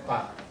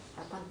 Pepa.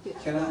 Apan pep.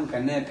 Kerang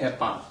Gane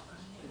Pepa.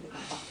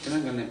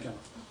 Kerang Gane Pepa.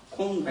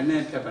 Kung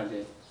Gane Pepa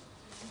de.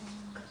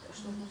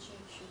 Что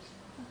означает еще?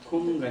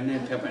 Kung Gane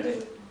Pepa de.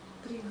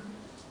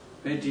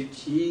 Where did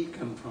he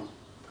come from?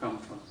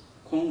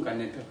 Kung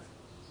Gane Pepa.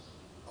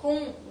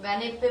 Кун,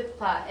 гане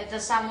пепа. Это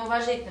самый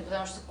уважительный,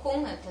 потому что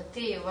кун это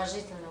ты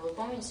уважительный, вы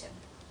помните?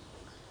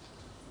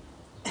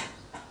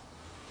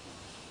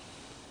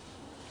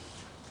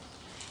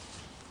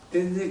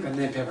 Tenzi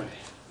Gane Pepa de.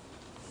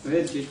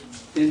 Where did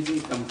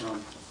Tenzi come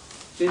from?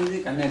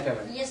 Tenzi Gane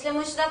Pepa. Если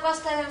мы сюда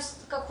поставим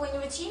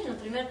какой-нибудь имя,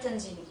 например,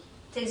 Тензин.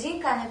 Тензин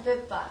гане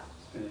пепа.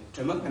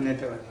 Джома Gane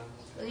Pepa.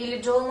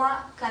 Или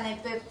Джома гане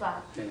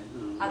пепа.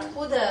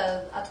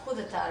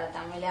 Откуда Тара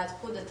там, или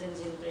откуда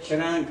Тензин пришел?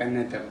 Kerang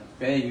Gane Pepa.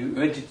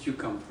 Where did you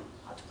come from?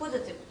 Откуда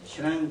ты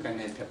пришел? Kerang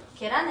Gane Pepa.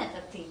 Керан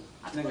это ты.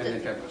 Откуда Gane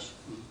ты Pepa. пришел?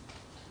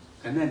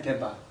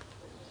 Kanateba.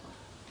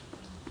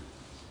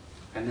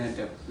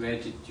 Kanata, where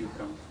did you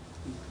come?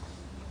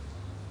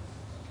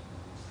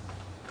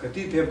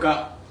 Kati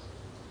Pepka.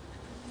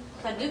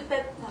 Ходу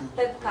Пепка.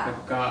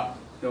 Pepka.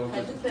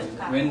 Ходу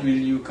Пепка. When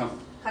will you come?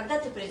 Когда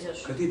ты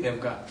придешь? Kati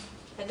Pepka.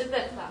 Ходу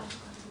Пепка.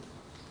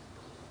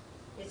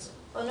 It's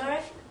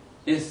honorific,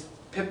 Yes,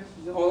 Pep,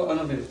 all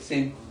honorable,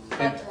 same.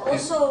 but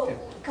also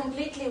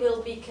completely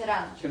will be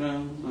Керан.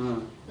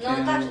 Но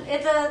так,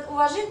 это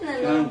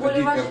уважительная, но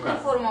более уважительная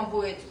форма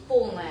будет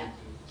полная.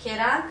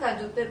 Керан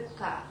Ходу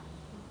Пепка.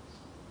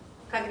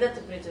 Когда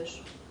ты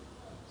придешь?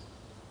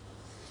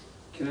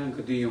 Kiran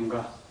Kati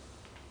Yunga.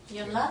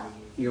 Юнга?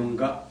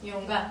 Yunga.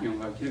 Юнга.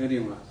 Yunga. Kiran Kati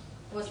Yunga.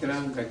 Вот.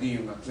 Kiran Kati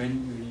Yunga.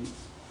 When will you?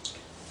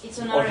 It's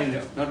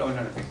honorific. Not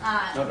honorific.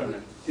 А. Not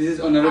honorific. This is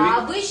honorific.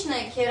 А обычно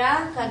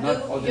Керан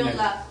Not Ходу ordinary.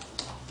 Юнга.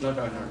 Not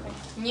honorific.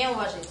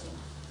 Неуважительно.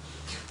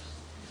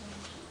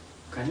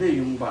 Kana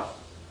Yungba.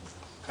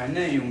 Kana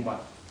Yungba.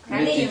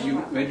 Where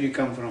did you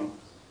come from?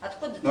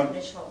 Откуда ты Not,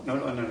 пришел?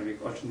 not honorific,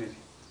 ordinary.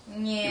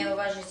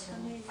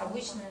 Неуважительно.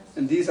 Обычно.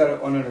 And these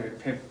are honorific.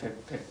 Pep,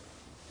 pep, pep.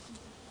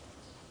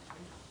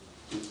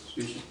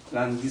 We should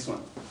learn this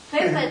one.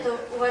 Пепка это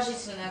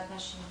уважительное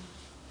отношение.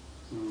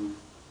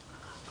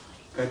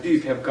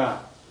 Kati Pepka.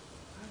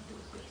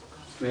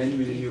 When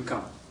will you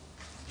come?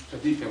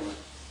 Kati Pepka.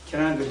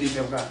 Kiran Kati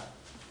Pepka.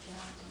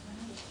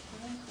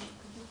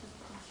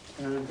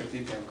 Kiran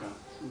Kati Pepka.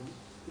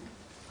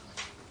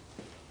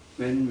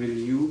 When will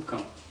you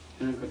come?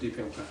 Kiran Kati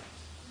Pepka.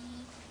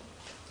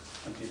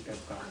 Kati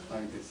Pepka.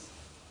 Like this.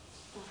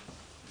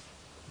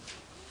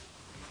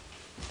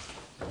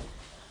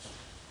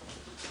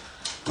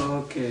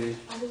 Okay.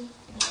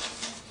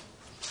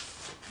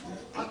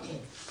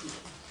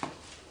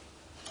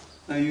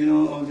 Now you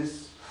know all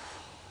this.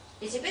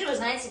 И теперь вы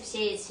знаете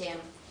все эти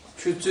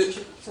Чуцу,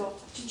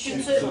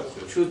 чуцу,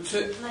 чуцу,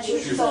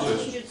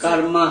 значит,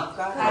 карма,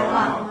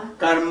 карма,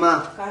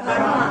 карма,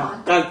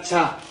 карма,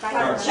 карча,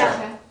 карча,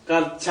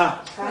 карча,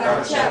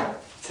 карча,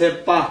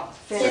 цепа,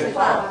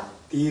 цепа,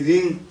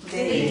 дирин,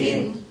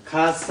 дырин,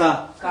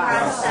 каса,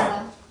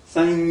 каса,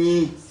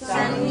 санни,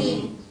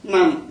 санни,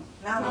 нам,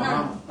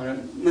 нам,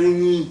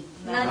 нанни.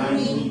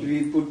 нанни.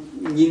 We put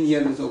yin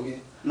here is okay.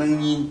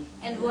 Nangin.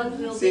 And what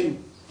will be?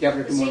 Same.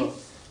 After tomorrow.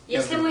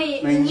 Если мы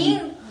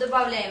нин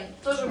добавляем,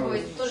 тоже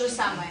будет то же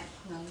самое.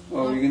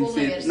 Or we can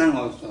say nang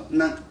also.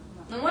 Nang.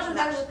 Но можем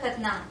также сказать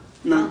нам.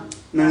 Nang.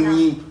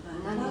 Nangi.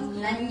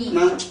 Нанни.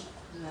 Nang.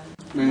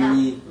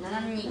 Nangi.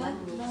 Нанни.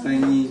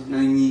 Sangi.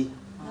 Nangi.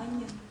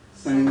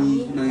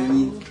 Sangi.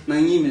 Nangi.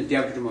 Nangi means day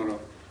after tomorrow.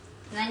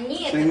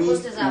 Нанни это Sangi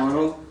послезавтра.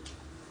 tomorrow.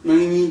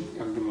 Nangi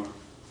after tomorrow.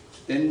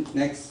 Then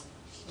next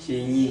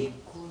Shingi.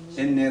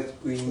 Then next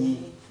Guini.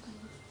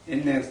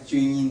 Then next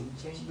Juini.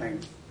 Like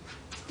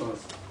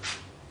course.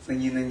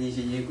 Sangi, Nangi,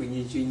 Shingi,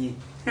 Guini, Juini.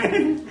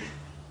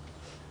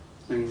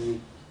 Nangi.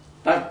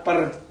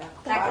 Takpar.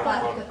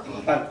 Такпар.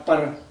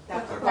 Takpar.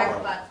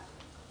 Такпар.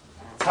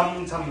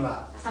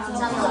 참참라.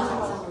 Самсамла.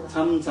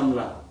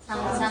 Samsamla.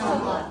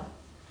 Самсамла.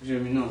 You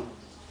know.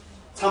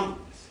 Sam.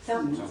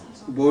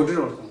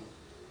 Border also.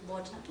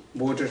 Борджа.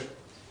 Border.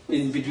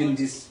 In between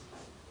this.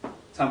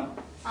 Sam.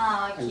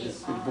 А, And окей.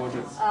 this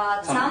border.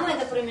 Цам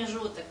это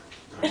промежуток.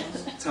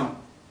 Sam.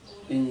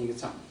 In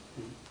Sam.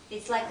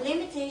 It's like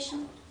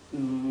limitation.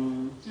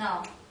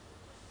 No.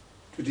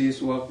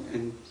 Today's work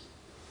and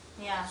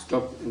Yeah.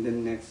 stop and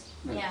then next.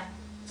 Yeah.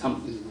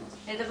 Sam is next.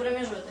 Это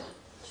промежуток.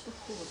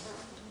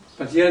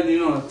 But here you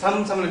know,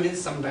 samsamla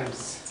means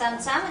sometimes.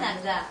 Цам-цам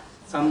иногда.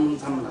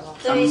 Samsamla.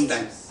 То есть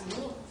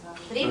Sometimes.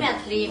 время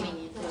от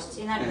времени. То есть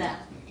иногда.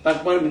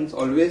 Takpar means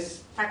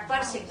always.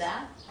 Такпар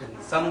всегда. And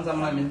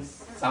samsamla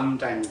means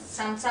sometimes.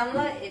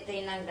 Самсамла это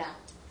иногда.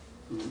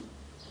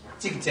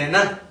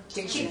 Chikjena.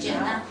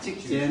 Чикчена.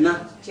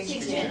 Chikjena.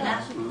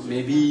 Чикчена.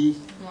 Maybe.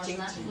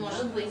 Можно.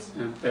 Может быть.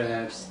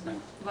 Perhaps.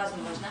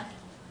 Возможно.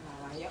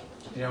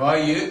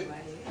 Revayu.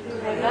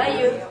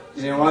 Реваю.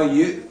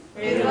 Revayu.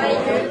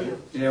 Реваю.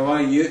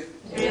 Revayu.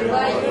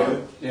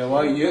 Реваю.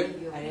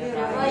 Revayu.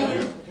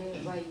 Реваю.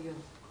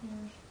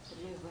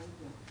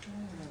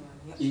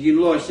 이게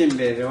로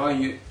신배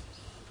revayu.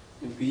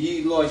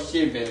 비 로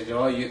신배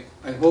revayu.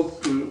 I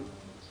hope to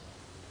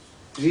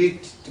read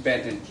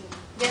Tibetan.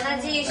 Я I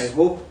надеюсь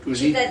hope to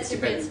read читать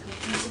Tibetan.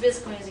 тибетский, на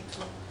тибетском языке.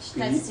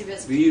 Читать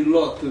тибетский. 비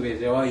로 투베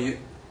revayu.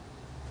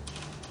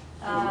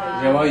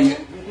 А, revayu.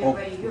 Hope.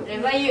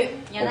 Реваю.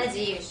 Я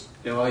надеюсь.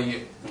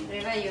 revayu.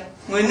 Реваю.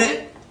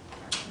 뭐네?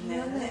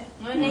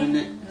 Ну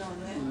не.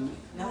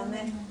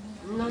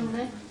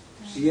 뭐네?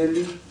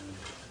 Really?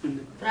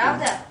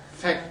 Правда?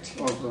 Fact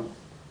also.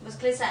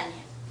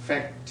 Восклицание.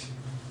 Fact.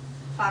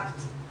 Факт.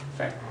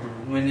 Fact.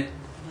 뭐네?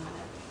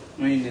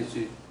 뭐네?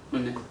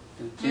 뭐네?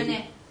 Ну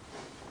не.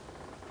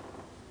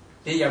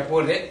 대야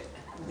보래.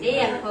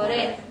 Дея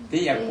хоре.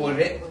 대야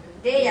보래.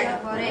 Дея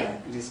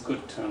хоре. It is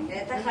good term.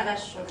 Это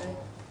хорошо.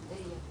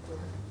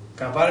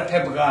 가발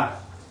페브가.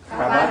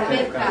 Кабар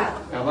пепка.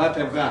 가발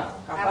페브가.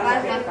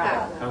 Кабар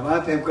пепка.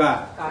 가발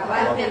페브가.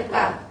 Кабар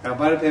пепка.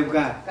 가발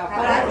페브가.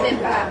 Кабар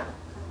пепка.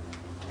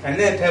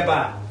 가네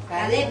페바.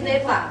 Kane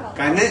pepa.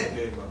 Kane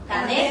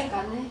Kane.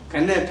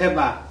 Kane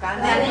pepa.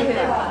 Kane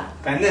pepa.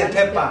 Kane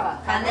pepa.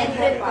 Kane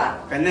pepa.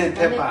 Kane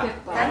pepa.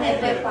 Kane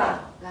pepa.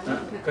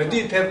 Kadi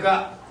pepka.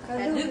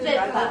 Kadu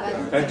pepa.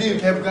 Kadi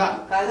pepka.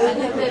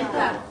 Kadu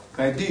pepa.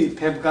 Kadi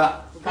pepka.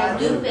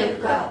 Kadu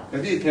pepa.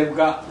 Kadi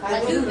pepka.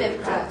 Kadu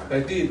pepa.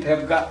 Kadi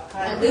pepka.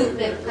 Kadu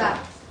pepa.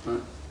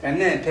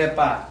 Kane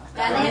pepa.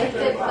 Kane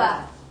pepa.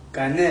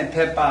 Kane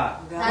pepa.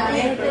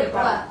 Kane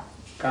pepa.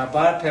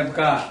 Kapar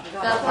pepka.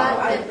 Kapar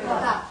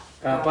pepa.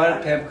 Kapar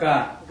pepka.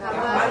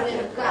 Kapar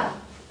pepa.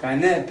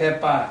 Kane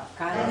pepa.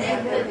 Kane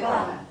pepa.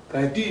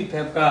 Kadi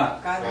pepka.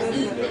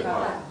 Kadu pepa.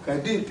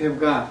 Kadi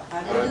pepka.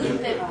 Kadu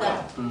pepa.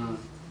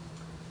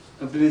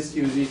 Please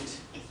use it.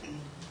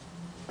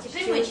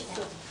 Теперь мы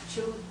читаем.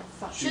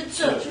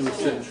 Шуцу.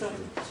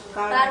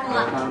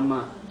 Карма. Karma.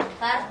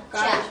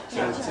 Карча.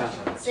 Chacha.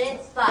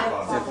 Цепа.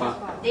 Sepa.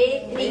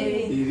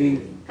 Дери. Iring.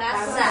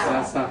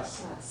 Каса. Sasa.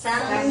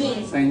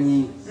 Санни. Sani.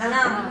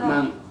 Нам.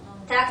 Nam.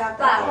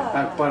 Такпа.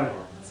 Takpar.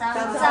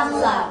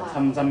 Самсамла.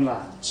 Samsamla.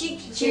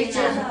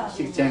 Чикчина.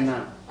 Shikchana.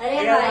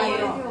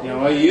 Реваю.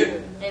 Yawayu.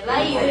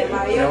 Реваю.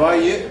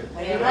 Yawayu.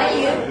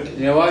 Реваю.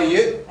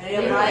 Yawayu.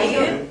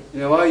 Реваю.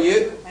 Yawayu.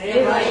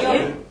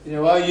 Реваю.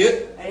 Yawayu.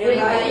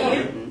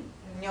 Revаю.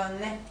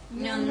 Nyonne.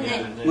 Nyonne.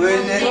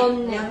 Mwene.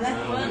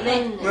 Nyonne.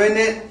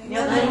 Mwene.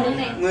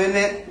 Nyonne.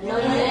 Mwene.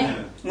 Nyonne.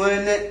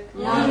 Mwene.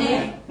 Nyonne.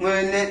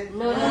 Mwene.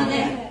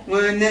 Nyonne.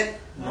 Mwene.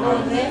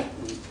 Nyonne.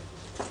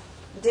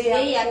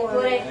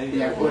 Deyakore.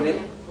 Yakore.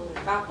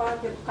 Kapar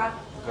pepka.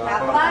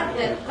 Kapar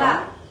pepa.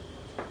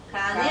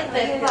 Kane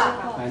pepa.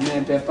 Kane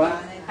pepa.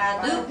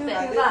 Kadu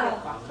pepa.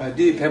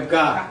 Kadi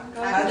pepka.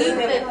 Kadu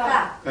pepa.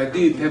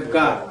 Kadi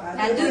pepka.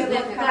 Kadu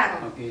pepa.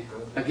 Okay.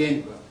 Again.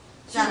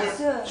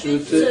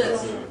 Шуцу.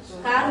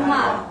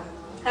 Карма.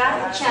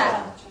 Карча.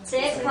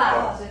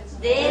 Цепа.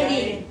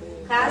 Дели.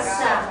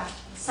 Каса.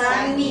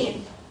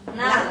 Сами.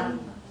 Нам.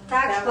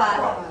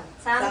 Такпа.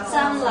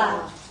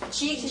 Самсамла.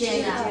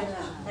 Чикчена.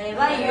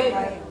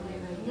 Реваю.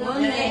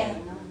 Нуне.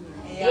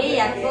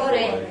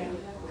 Дейакоре.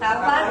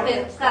 Капар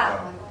пепка.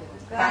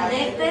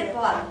 Кане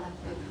пепа.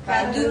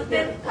 Каду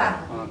пепка.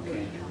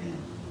 Okay.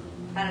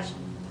 Хорошо.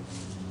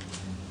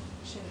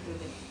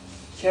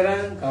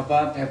 Keran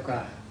kapa pepka.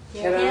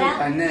 Keran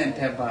kane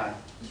pepa.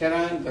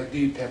 Keran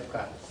kadi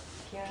pepka.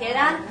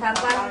 Керан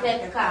капар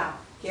пепка.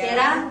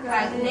 Керан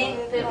кане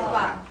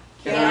пепка.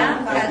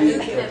 Керан каду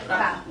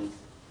пепка.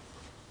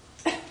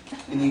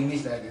 In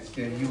English like this,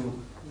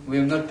 we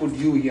have not put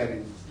you here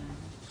in.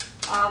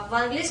 А в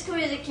английском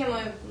языке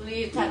мы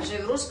и также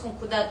в русском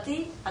куда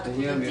ты,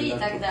 откуда ты и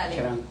так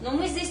далее. Но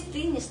мы здесь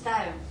ты не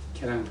ставим.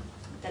 Keran.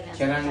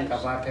 Итальянский. Keran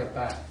kapa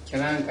pepka.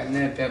 Keran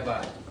kane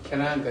pepa.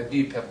 Keran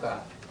kadi pepka.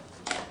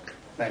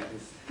 Like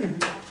this.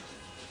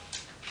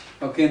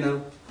 Okay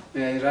now,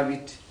 may I rub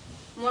it?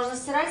 Можно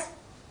стирать?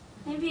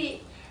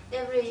 Maybe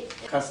every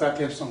Kasa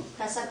pepsong.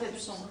 каса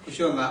пепсун.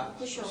 Kushola.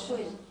 Еще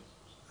хуй.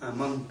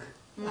 Monk.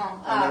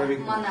 Но,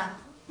 мана.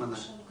 Mana.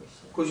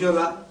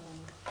 Kushola.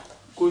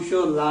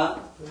 Kushola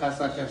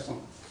kasa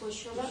pepsong.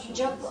 Кушала.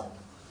 Джапа.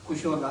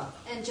 Kushola.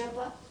 And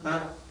джапа.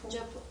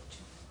 Джапа.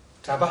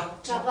 Tapa.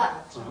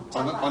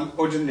 Джапа.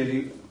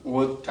 Ordinary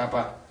word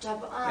tapa.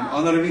 Джапа. And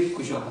honorific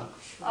kushola.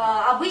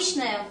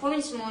 Обычное,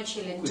 помните, мы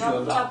учили?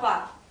 Кушала.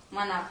 Джапа.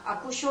 Монах. А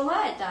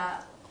кушола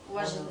это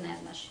уважительное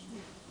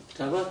отношение.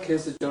 Tapa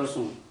kesa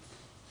jorsong.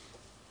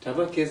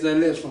 Tapa kesa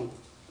lesong.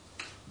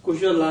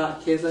 Kushola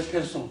kesa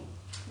pepsong.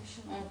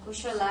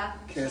 Кушала.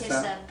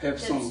 Kesa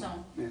pepsong.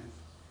 Yeah.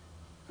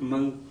 A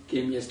monk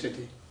came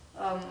yesterday.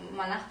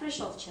 Монах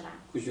пришел вчера.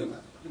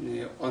 Kushola.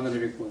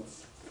 Honorific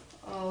words.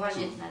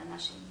 Уважительное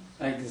отношение.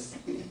 Like this.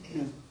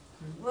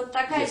 Вот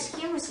такая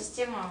схема,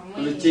 система.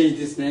 We'll Мы change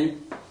this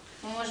name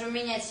можем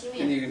менять and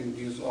имя, you can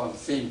use all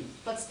same.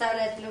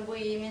 подставлять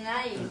любые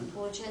имена и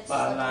получается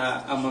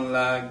Pala,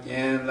 Amala,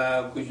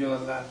 Gyanla,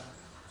 Kushola,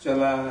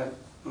 Chola,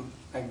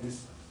 like this.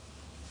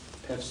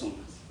 Pepsong.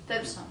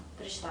 Пепсон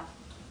пришла.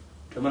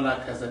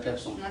 Jamala kasa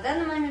pepsong. На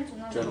данный момент у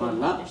нас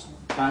Jamala пришла.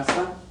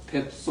 kasa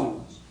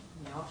pepsong.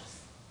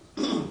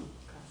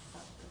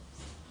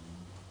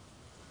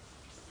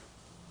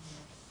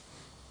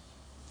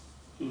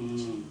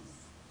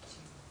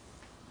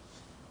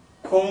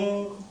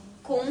 Kong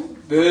Кум,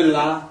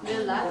 Bela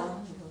Бела,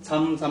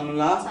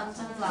 Samsamla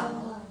Самсамла,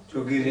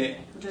 Jogire.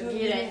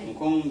 Джогире,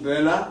 Kong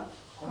Bela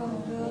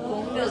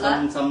Кум, Бела,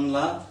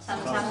 Samsamla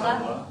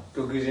Самсамла.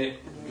 Jogire.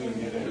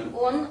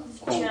 Он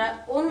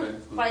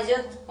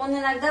пойдет, он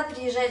иногда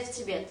приезжает в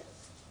Тибет.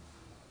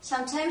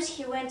 Sometimes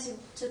he went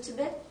to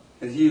Tibet.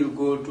 He will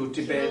go to He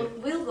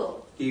Tibet. will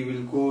go. He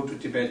will go to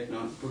Tibet.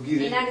 No,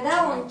 Jogire.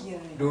 Иногда он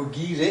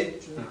Jogire.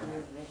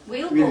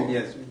 will Will, go.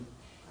 yes.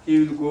 He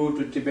will go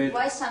to Tibet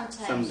Why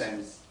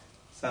sometimes?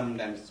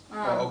 sometimes,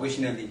 Ah.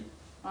 occasionally,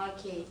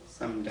 Окей.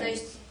 То sometimes,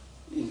 есть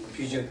in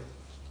future.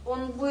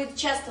 он будет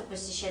часто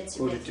посещать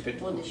Будет Тибет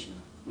Тибет. в будущем.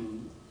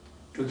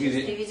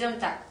 Jogire. Переведем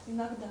так.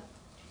 Иногда.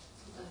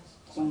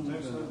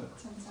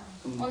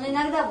 Он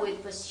иногда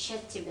будет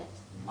посещать Тибет.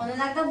 Он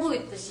иногда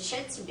будет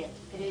посещать Тибет.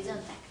 Переведем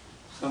так.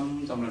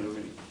 Some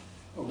Jogire.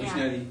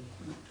 Occasionally.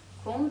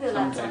 Kung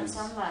Bula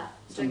Samla.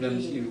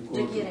 Sometimes you go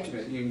to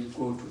Tibet. You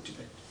go to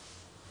Tibet.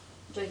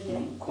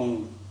 Jogire.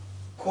 Kong.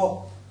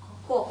 코,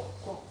 Ko.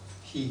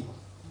 He.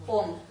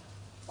 Om.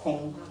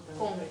 Kong.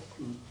 Kung.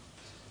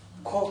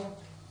 코,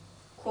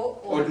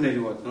 Ko. Om. Ordinary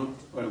word, no?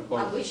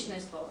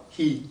 Обычное слово.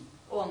 He.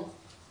 Он.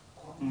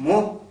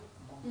 모,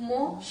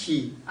 Мо.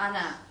 He.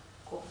 Она.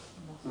 Ко.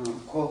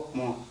 코,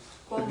 More.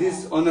 Ко. But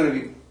this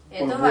honorary.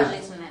 Это for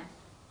уважительное.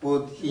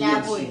 both he Для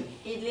and обоих. she.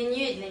 И для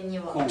нее, и для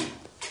него. Kong.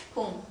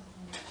 Кум.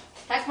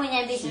 Так мы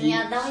не обидим ни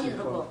одного, ни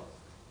другого.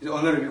 It's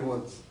honorary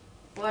words.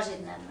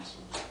 Уважительное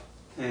отношение.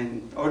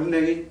 And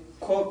ordinary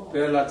ko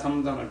bela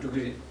samdana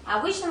dugri.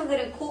 Обычно мы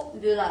говорим ку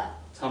бюла.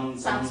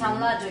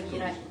 Самла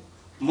джогира.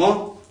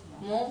 Mo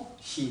Му.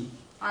 he.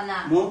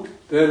 Она. Mo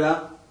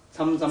bela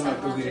samdana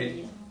Самла dugri.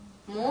 джогира.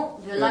 Му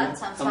бюла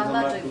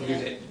самла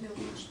джогира.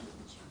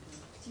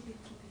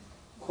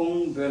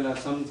 Kong bela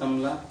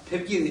samsamla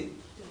pepgiri.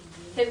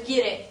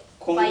 Пепгире.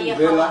 Kong Поехала.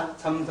 bela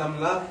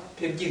samsamla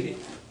pepgiri.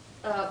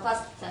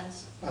 Past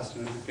tense.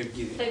 Pastor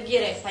pepgiri.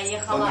 Пепгире.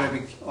 Поехала.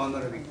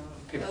 Honorary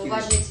pepgiri.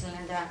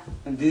 Уважительно, да.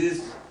 And this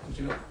is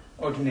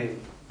ordinary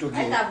dugri.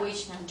 Это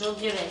обычно.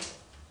 Джогире.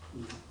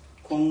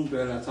 Kong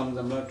bela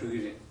samsamla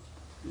dugri.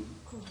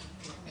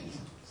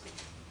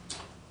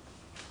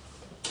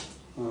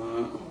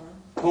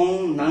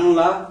 Kong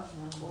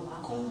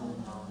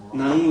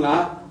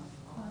nangla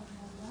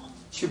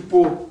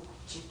chipo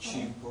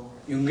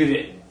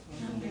yungire.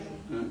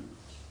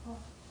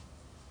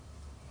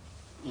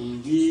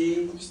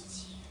 He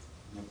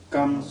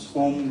comes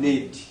home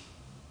late.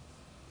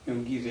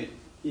 Yungire.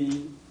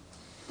 He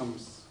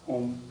comes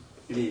home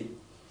late.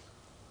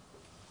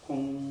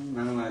 Kong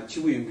nangla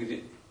chipo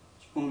yungire.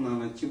 Kong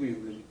nangla chipo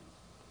yungire.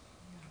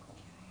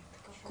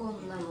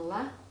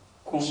 Коннанла.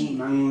 Kong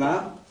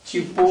nangla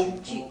chipo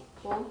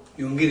Чипо.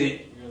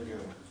 yungire.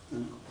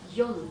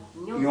 Йон.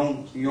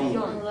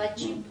 Yong.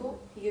 Лачипу.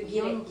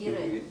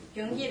 Югире.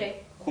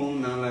 Юнгире.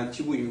 Kong nangla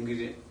chipo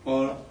yungire.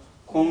 Or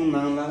Kong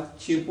nangla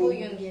chipo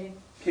Юнгире.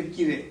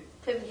 pepgire.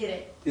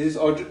 Пепгире. This is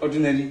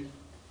ordinary. We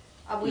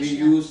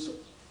Обычно. use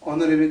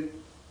honorary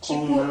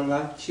Kong Chipo.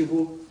 nangla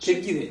chipo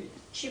pepgire.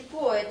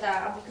 Чипо –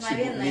 это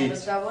обыкновенное Чипо.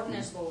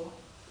 разговорное слово.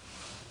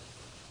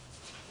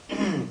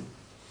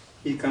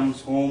 He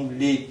comes home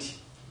late.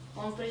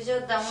 Он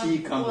придет She домой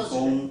comes позже.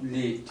 home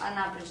late.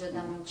 Она придет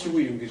домой chipo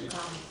позже. yungire.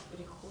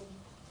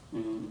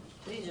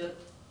 Придет.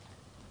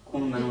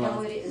 Kong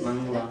nangla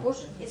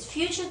It's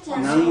future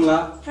tense.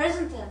 nangla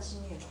Present tense.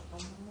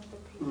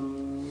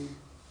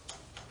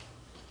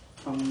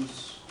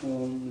 comes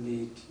home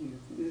late.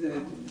 Is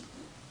that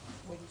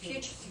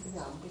Future.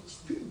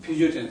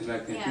 future tense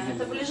like that? Нет,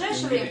 это в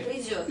ближайшее время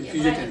придет. Я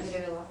Future правильно tense.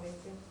 перевела.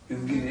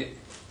 yungire.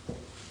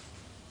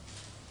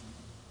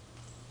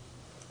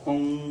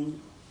 Kong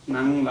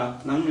nangla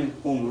means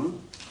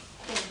home.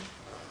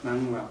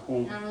 Nangla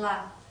home.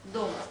 Нанла.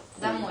 Дом.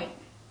 Домой.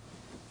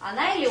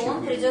 Она или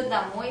он придет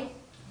домой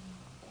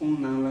Kong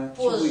nangla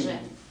chipo позже. yungire.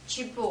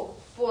 Чипо.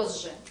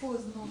 Позже.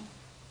 Поздно.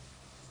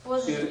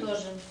 Позже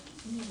тоже.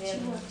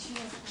 Верно.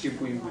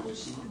 chipo yungire.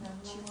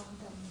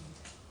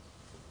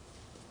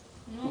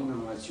 Ну, Kong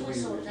nangla chipo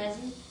смысл yungire.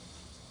 один.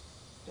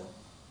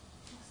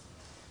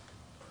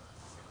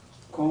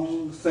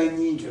 Kong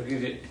sanyi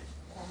jogire.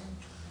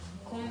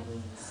 Кун,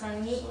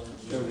 сани,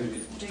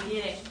 Jogire.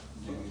 джигире.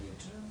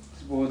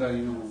 Both are,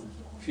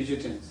 future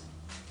tense.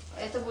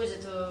 Это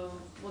будет в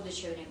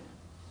будущее время.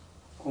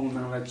 Kong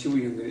nangla chipo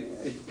yungire.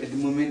 At the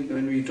moment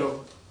when we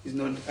talk, is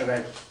not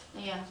arrived.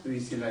 Я. So we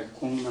say like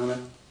Kong nangla,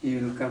 he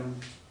will come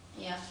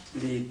Я.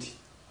 late.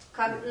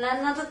 Как,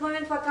 на тот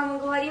момент, пока мы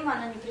говорим,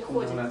 она не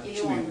приходит, Nangla или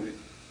chipo он. yungire.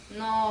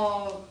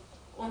 Но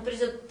он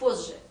придет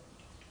позже.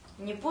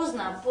 Не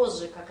поздно, а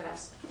позже как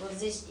раз. Вот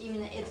здесь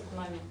именно этот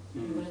момент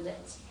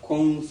наблюдается.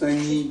 Kong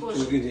sanyi Чуть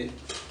позже. jogire.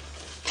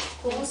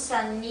 Кун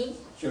сани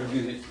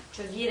Jogire.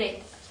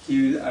 чогире. He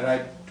will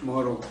arrive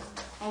tomorrow.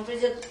 Он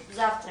придет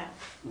завтра.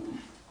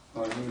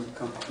 Or he will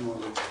come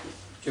tomorrow.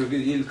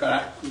 Jogire, he will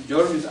arrive.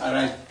 Jor means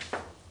arrive.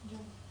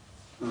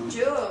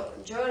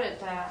 Джор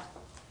это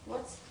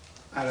what?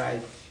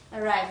 Arrive.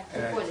 Arrive,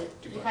 Arrive,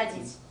 приходит, типа.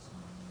 приходить.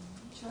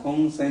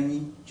 Kong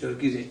sanyi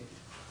jogire.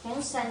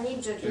 Кун сани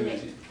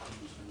джогире.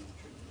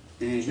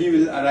 He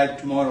will arrive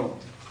tomorrow.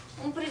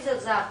 Он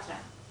придет завтра.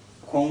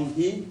 Kong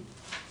he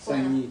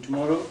sanyi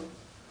tomorrow.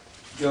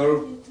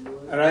 Jor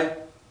arrive.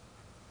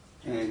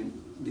 And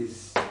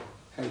this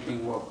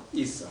helping work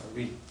is or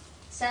will.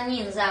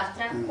 Санин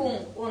завтра.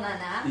 Кун он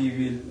она. He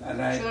will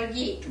arrive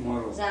Чорги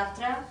tomorrow.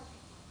 завтра.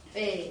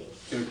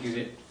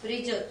 Jogire.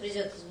 Придет,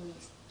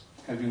 извините.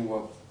 Helping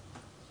work.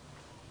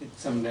 It's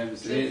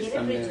sometimes Чоргире late,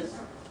 sometimes. придет.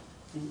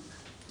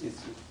 Yes.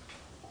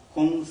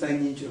 Kong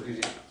sanyi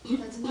jogire.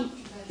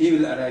 He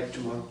will arrive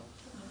tomorrow.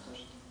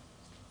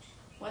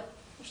 Вот,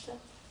 что?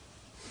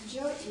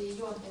 Джор и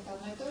Йон – это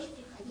одно и то же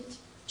приходить.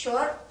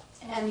 Чор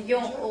and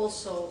Yong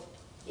also.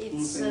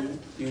 Kong It's sanyi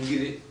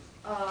jogire.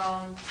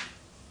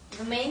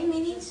 the main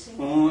meanings.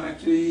 Oh,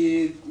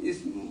 actually,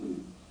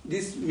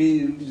 this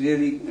means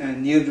really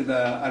near to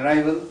the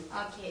arrival.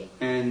 Okay.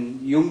 And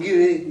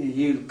Yongire,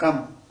 he will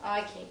come.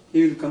 Окей.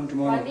 He will come В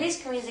tomorrow.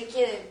 английском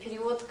языке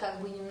перевод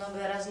как бы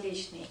немного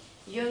различный.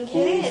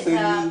 Юнгире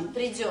это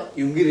придет,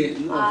 Yungire,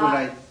 no, а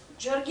right.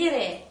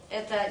 Джоргире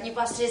это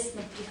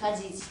непосредственно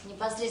приходить,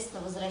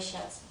 непосредственно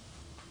возвращаться,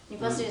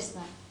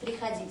 непосредственно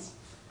приходить.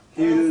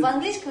 В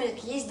английском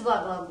языке есть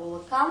два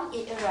глагола come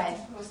и arrive.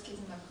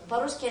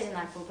 По-русски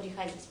одинаково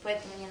приходить,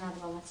 поэтому не надо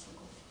ломать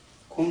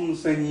голову.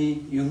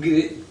 Kongsani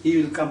Yungire, he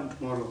will come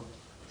tomorrow.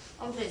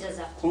 Он придет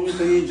завтра.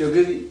 Kongsani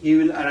Jogiri, he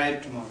will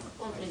arrive tomorrow.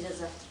 Он придет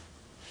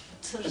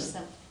завтра. То же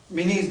самое.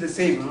 Meaning is the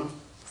same, huh?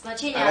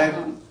 Значение Arrive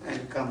одно.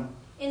 and come.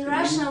 In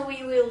Russian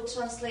we will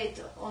translate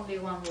only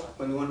one word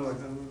Only one word.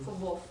 for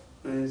both.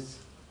 Yes.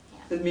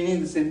 The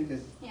meaning is the same.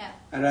 Yes. Yeah.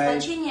 Arrive.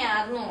 Значение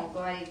одно,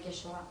 говорит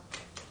Гешела.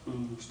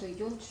 Что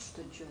йон,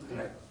 что джо.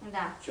 Right.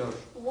 Да. Sure.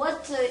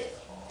 What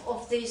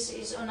of this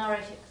is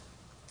honorific?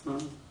 Huh?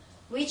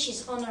 Which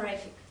is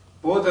honorific?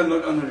 Both are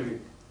not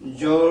honorific.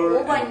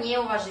 Your Оба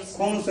неуважительные.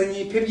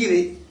 Kongsani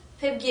Pepgire,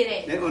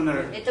 Пепгире. they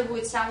honorific. Это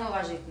будет самое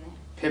уважительное.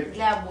 Pep.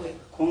 Для обоих.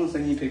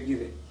 Kongsani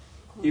Pepgire.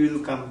 He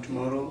will come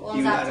tomorrow. He Он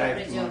will завтра arrive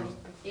придет. tomorrow.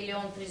 Или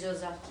он придет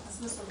завтра.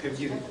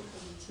 Pepgire.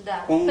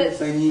 Да.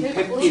 Kongsani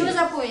Лучше вы Pepgire.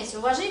 запомните.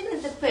 Уважительный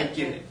это пеп.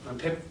 Pepgire.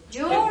 Pep.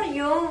 Джор,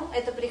 йон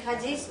это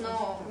приходить,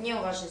 но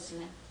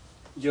неуважительное.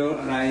 Your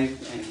arrive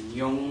and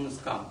Yong's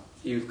come.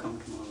 He will come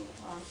tomorrow.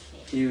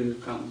 Окей. He will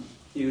come.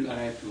 He will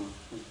arrive tomorrow.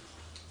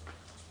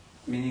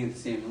 Meaning is the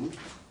same, no?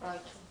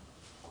 Окей.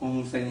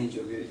 Kongsani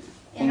Jogiri.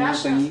 In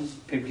Russian- Kongsani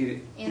Pepgire.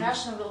 In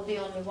Russian will be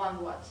only one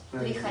word.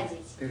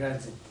 Приходить.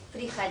 Приходить.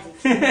 Приходить.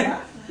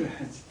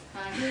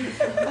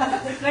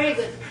 Very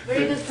good.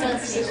 Very good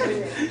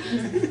translation.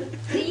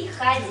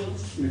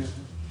 Приходить.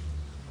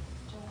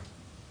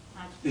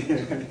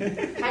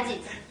 Ходить.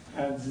 Ходить.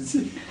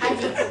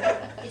 Ходить.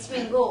 It's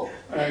mean go.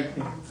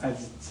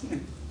 Ходить.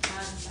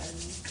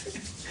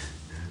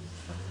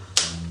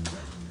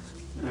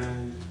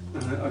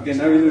 Okay,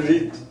 now we'll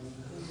read.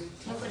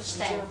 Мы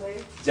прочитаем.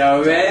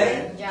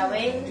 Jawe,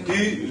 Джавей, du,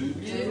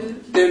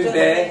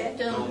 tembe,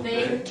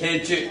 тумбе,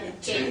 kechu.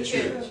 кечу.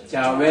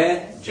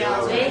 Jawe,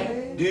 Джавей,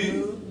 du,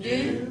 ду,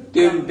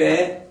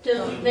 tembe,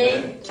 тумбе,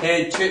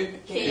 kechu.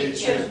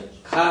 кечу.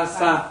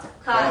 Kasa,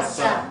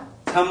 Каса.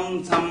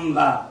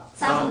 참참라,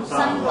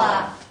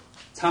 Самсамла.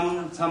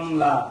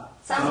 참참라.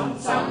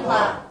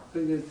 Самсамла.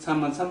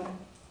 참참,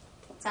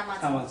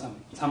 Самсамла.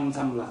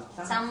 참참라.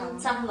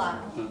 Самсамла.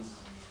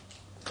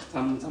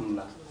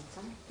 참참라.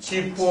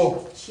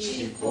 치포,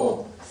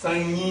 Чипо.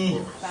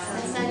 쌍니,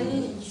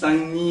 Сани.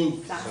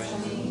 쌍니.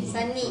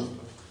 Сани.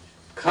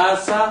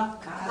 카사,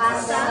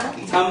 Каса.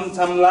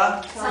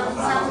 참참라.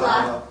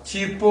 Самсамла.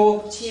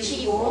 치포,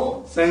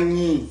 Чипо.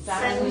 쌍니.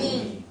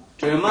 Сани.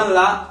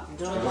 드말라,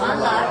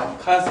 Джумала.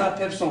 카사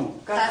펩송.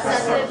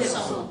 Каса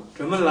пепсум.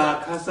 드말라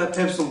카사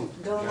펩송.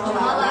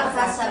 Джумала.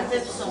 Каса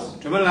пепсум.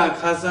 드말라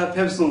카사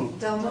펩송.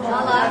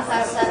 Джумала.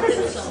 Каса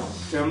пепсум.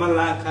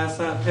 드말라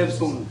카사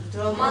펩송.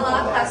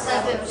 Джумала.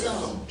 Каса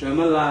пепсум.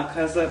 드말라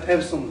카사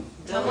펩송.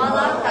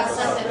 Джумала.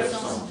 Каса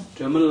пепсум.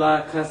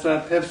 드말라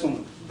카사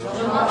펩송.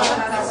 Джумала.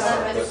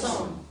 Каса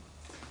пепсум.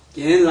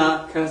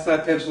 겐라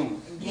카사 펩송.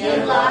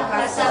 Гела.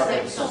 Каса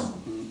пепсум.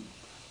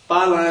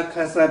 빨라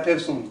카사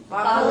펩송.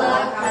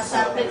 Пала.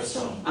 Каса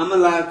пепсум.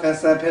 아말라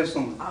카사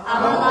펩송.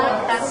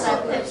 Амала. Каса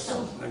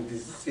пепсум. Like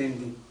this, same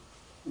thing.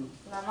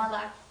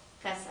 Ламала.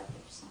 Каса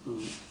пепсум.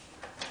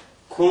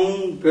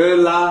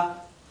 콩벨라,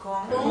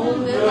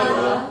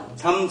 Кумбела.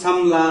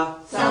 참참라,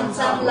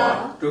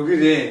 Самсамла.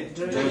 독일에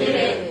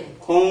Джугире.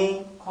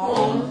 콩벨라,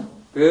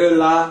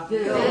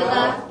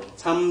 Гела.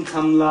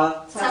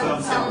 참참라,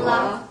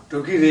 Самсамла.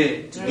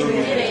 독일에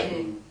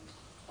Джугире.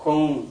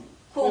 콩벨라,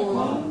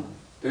 Кум.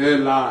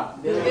 Гела.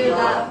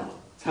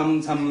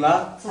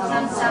 참참라,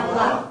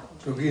 Самсамла.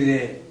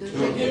 독일에.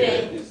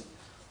 Джугире. Yes.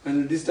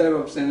 And this type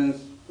of sentence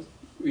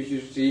we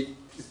should read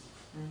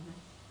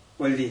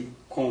only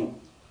콩.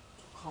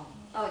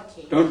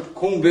 Окей. Don't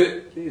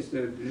콩베 is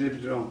a little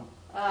bit wrong.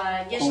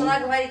 Гешела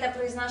говорит о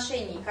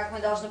произношении, как мы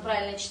должны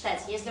правильно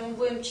читать. Если мы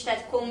будем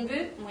читать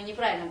комбю, мы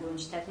неправильно будем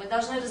читать. Мы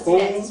должны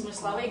разделять эти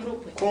смысловые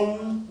группы.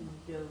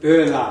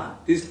 콩벨라,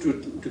 these two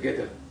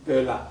together,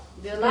 бел라.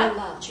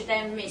 Бела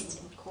читаем вместе.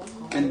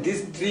 And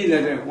these three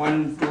letters,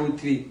 1, 2,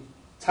 3,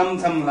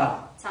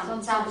 참참라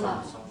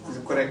Самсамла. is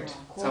correct.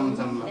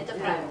 참참라. Это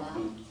правильно.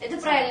 Это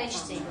правильное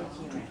чтение.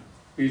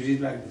 We read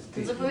like this.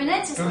 Three.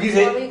 Запоминайте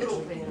독일에 смысловые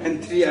группы.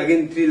 and three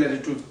again, three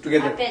letters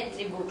together. Опять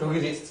три буквы.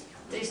 독일에.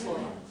 Три слова.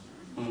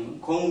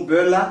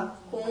 콩벨라,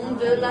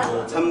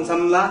 Кумбела.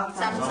 참참라,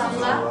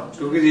 Самсамла.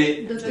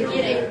 독일에.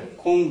 Джугире.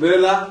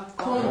 콩벨라,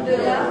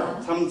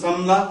 Кумбела.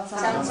 참참라,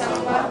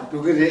 Самсамла.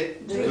 독일에.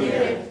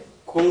 Джугире.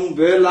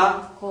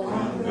 콩벨라,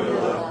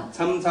 콩벨라.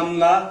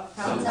 참참라,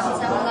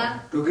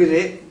 Самсамла.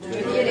 독일에.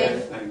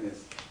 Джугире. Like this.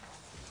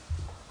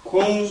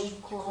 콩,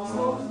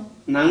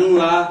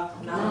 낭라,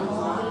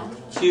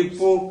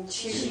 치푸,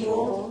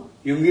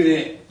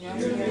 용기래.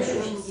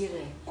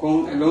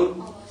 콩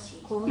alone,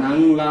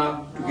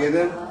 낭라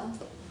together,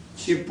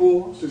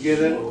 치푸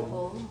together.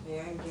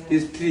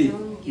 These three,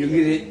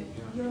 용기래.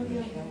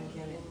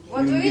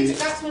 Вот вы видите,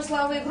 как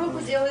смысловые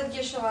группы делают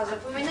гешева.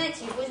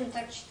 Запоминайте и будем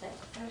так читать.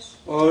 Хорошо.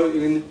 Or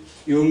even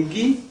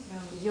용기,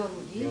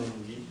 Йонги.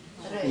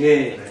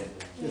 래,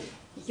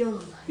 Йон.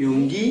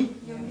 용기,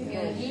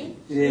 Йоги.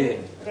 래,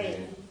 Рей.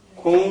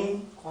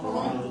 공,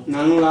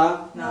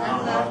 낭라,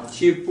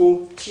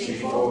 치부,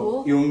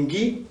 Чифу.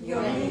 용기,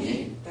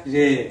 Йоги.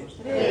 래,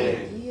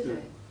 Рей.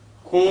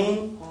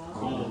 공,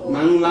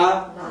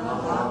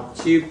 낭라,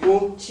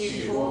 치부,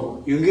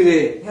 Чифу.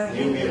 용기래,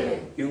 Йоги.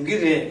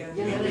 용기래,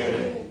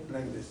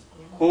 like this.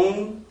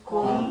 공,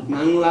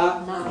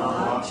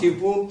 낭라,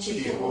 치부,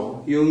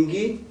 Чифу.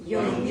 용기,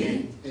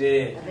 Йоги.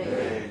 래,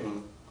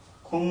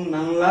 공,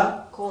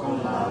 낭라,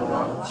 치부,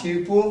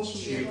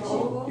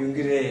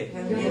 용기래,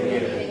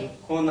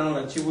 공,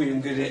 낭라, 치부,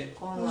 용기래,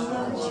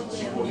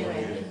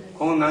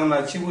 공,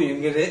 낭라, 치부,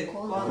 용기래,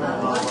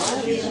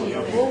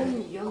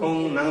 공,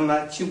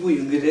 낭라, 치부, 용기래, Нанла чифу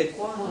юнгири.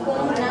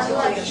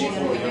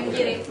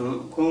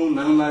 공,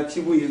 낭라,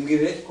 치부,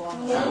 용기래,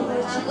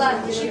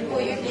 Нанла чифу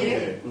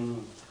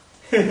юнгири.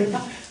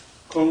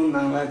 공,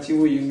 낭라,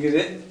 치부,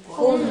 용기래,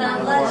 Кун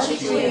нанла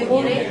чифу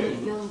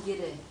юнгири.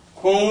 Йонгире.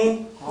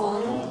 공,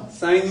 Кун.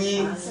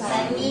 사니,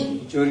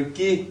 Сани.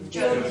 jorki,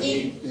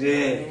 Джорги.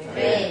 래,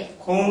 Рей.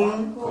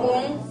 공,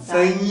 Кун.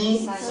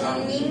 사니,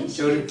 Сани.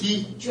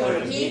 jorki,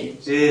 Джорги.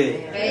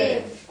 래,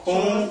 Рей. 공,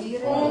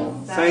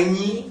 Кун.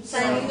 사니,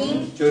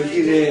 Сани.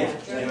 jorki, 래,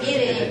 Джорги.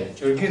 Рей.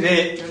 jorki,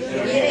 래,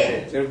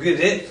 Джорги. jorki,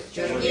 래,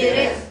 Джорги.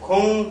 Рей.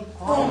 공,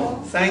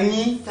 Кун.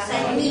 사니,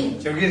 Сани.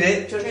 jorki,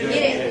 래, Джорги.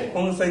 Рей.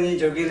 공, 사니,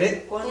 jorki,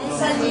 래, Кун.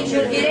 Сани.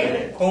 Джорги.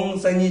 Рей. 공,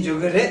 사니,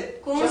 jorki,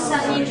 래, Кун.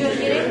 Сани.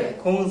 Джорги. Рей.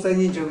 공,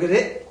 사니, jorki,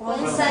 래,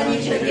 Кун.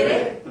 Сани. Джорги.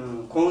 Рей.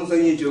 공,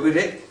 사니, jorki,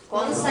 래.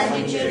 Кун.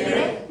 Сани. Джорги.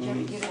 Рей.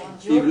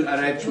 He will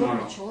arrive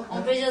tomorrow.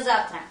 Он придет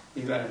завтра.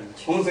 He will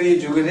arrive. 공, 사니,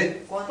 jorki,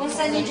 래. Кун.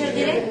 Сани.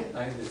 Джорги. Рей.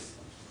 Like this.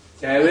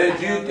 자외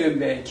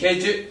뒤뜸배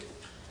캐주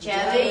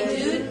Джавей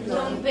дю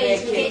томбе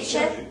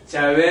кече.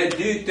 자외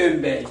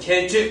뒤뜸배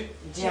캐주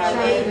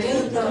Джавей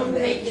дю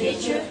томбе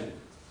кече.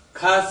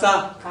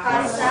 카사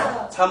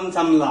Каса.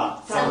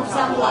 참삼라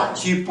Самсамла.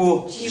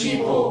 지부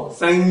Чипу.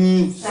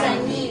 상니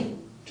Сани.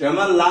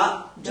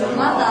 저말라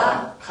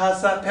Джомала.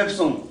 카사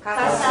펩송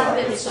Каса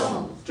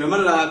пепсум.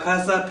 저말라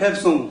카사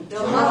펩송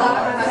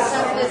Джомала.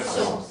 Каса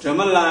пепсум.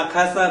 저말라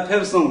카사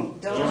펩송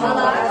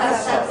Джомала.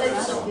 Каса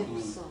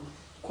пепсум.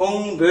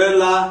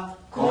 콩벨라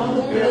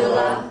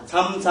Кумбюла.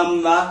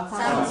 참삼라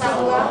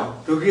Самсамла.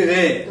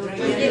 두기레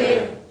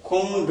Другире.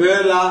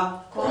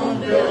 콩벨라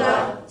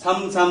Кумбюла.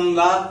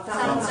 참삼라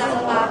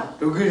Самсамла.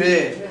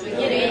 두기레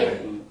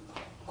Другире.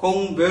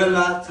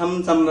 콩벨라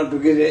참삼라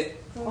두기레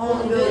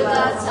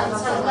Кумбюла.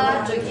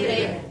 Самсамла.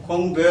 Другире.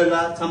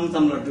 콩벨라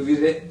참삼라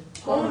두기레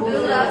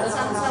Кумбюла.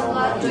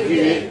 Самсамла.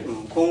 Другире.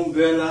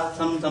 콩벨라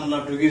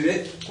참삼라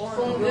두기레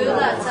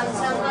Кумбюла.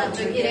 Самсамла.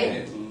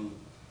 Другире.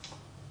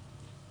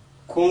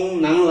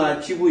 콩낭라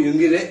치부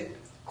연기레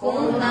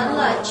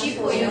Кумнанла.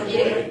 Чипу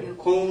юнгире.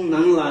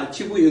 콩낭라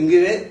치부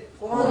연기레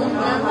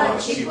Кумнанла.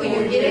 Чипу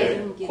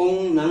юнгире.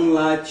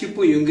 콩낭라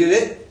치부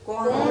연기레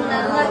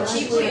Кумнанла.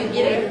 Чипу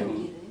юнгире.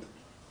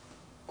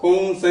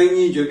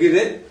 콩상이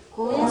저기레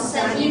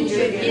Кумсани.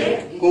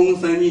 Джогире.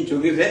 콩상이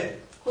저기레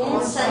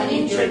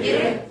Кумсани.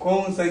 Джогире.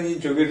 콩상이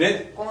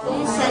저기레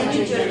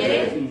Кумсани.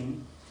 Джогире.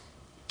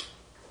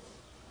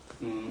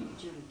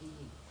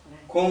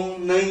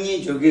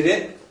 콩낭이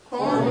저기레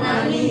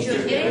Кумнани.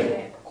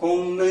 Джогире.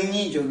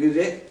 콩낭이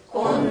저기레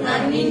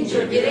Кумнани.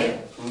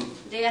 Джогире.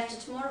 Day after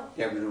tomorrow.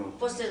 야브로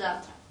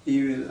Послезавтра. he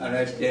will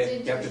arrive there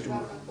after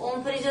tomorrow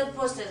Он придет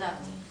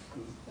послезавтра.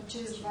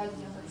 Через 2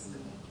 дня, так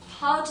сказать.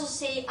 How to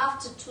say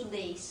after 2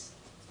 days?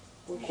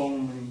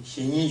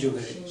 콩신이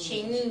저기레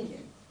Шени.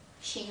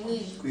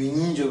 Шени.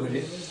 귀니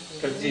저기레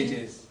for 3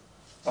 days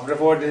after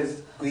 4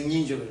 days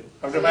귀니 저기레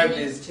after 5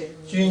 days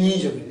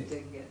쥐니 저기레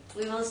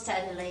We will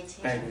study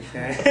later.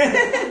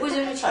 right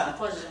Будем учить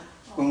позже.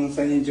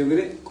 콩상이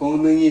저기레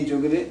콩낭이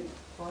저기레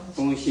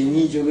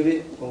콩신이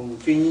저기레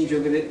쥐니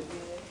저기레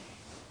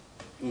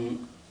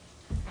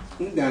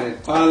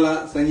그다음에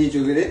팔라 산이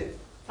저기레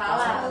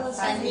Пала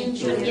Санин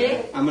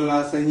Чургире.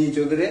 아말라 산이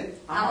저기레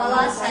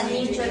Амала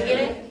Санин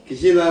Чургире.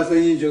 기실라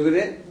산이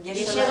저기레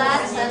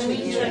Гешила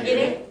Санин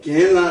Чургире.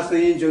 겐라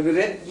산이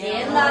저기레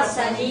Генла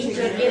Санин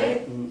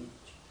Чургире.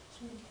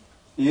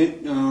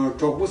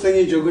 족부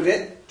산이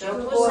저기레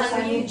Чопу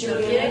Санин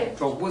Чургире.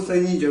 족부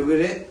산이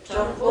저기레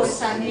Чопу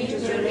Санин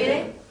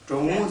Чургире.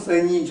 종무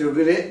산이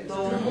저기레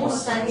Дому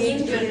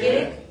Санин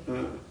Чургире.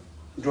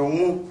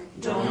 종무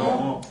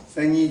Джому.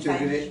 산이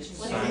저기레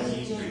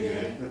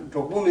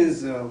족부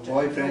means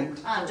boyfriend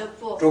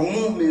Джопу.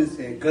 종무 means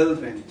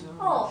girlfriend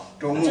О,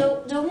 Джому.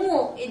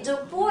 Джому и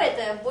Джопу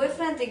это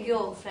бойфренд и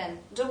girlfriend.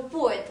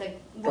 Джопу это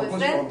족부 for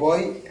бойфренд.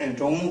 boy and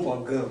종무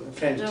for girl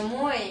friend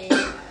Джому и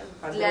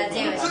для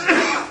девочек.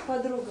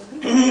 Подруга.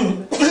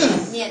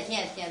 Нет,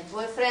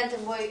 бойфренд и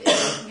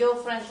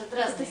girlfriend это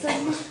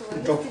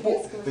разные.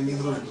 족부 Это не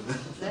дружба,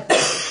 да?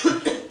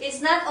 It's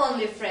not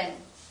only friend.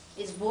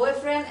 It's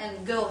boyfriend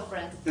and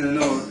girlfriend.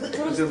 no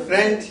the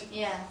friend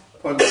Yeah.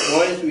 for the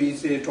boys we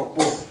say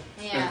족부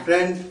Yeah. and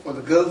friend for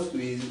the girls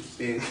we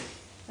say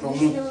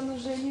Если он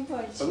уже не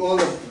мальчик. All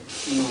of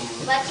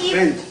But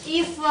friend.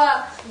 if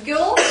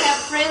girl have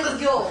friend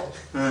girl,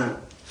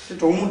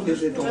 Tomu, you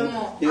say Tomu.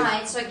 Jomo.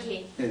 Yes. It's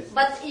okay. Yes.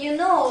 But you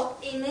know,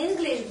 in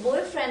English,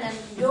 boyfriend and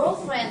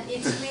girlfriend,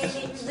 it's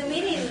meaning, the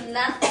meaning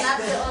not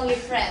the only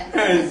friend.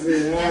 I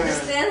see. You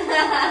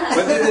understand?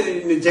 But then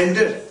in the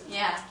gender,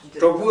 Yeah.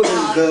 Tomu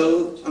is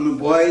girl, I mean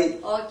boy,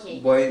 Okay.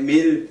 boy,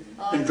 male,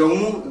 and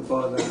Tomu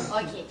for the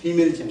Окей.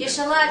 female gender. И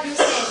Шала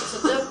объясняет,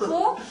 что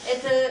Дэко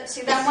это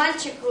всегда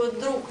мальчик,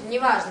 друг,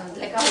 неважно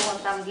для кого он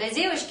там, для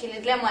девочки или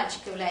для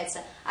мальчика является.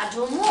 А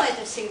Джомо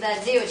это всегда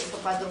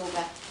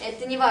девочка-подруга.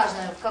 Это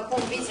неважно, в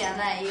каком виде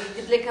она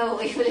и для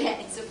кого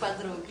является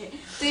подругой.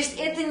 То есть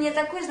это не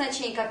такое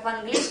значение, как в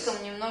английском,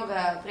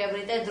 немного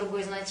приобретает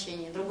другое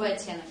значение, другой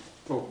оттенок.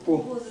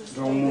 Tomu,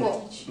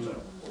 Tomu.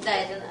 Да,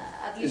 это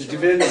It's отлично.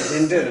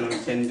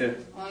 different gender.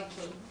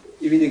 Окей.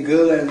 Even a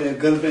girl and a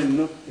girlfriend,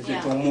 no, it's a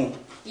Yeah. Tomu.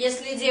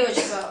 Если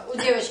у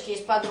девочки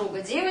есть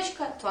подруга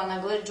девочка, то она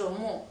говорит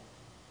Джомо.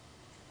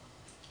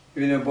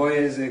 Even a boy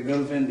has a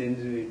girlfriend, then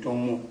it's a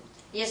Tomu.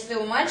 Если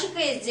у мальчика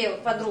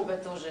есть подруга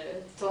тоже,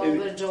 то он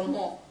говорит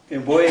Джомо. A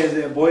boy has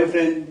a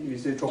boyfriend, you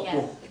say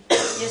Chokpo.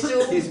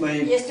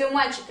 Если у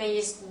мальчика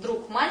есть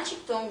друг мальчик,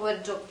 то он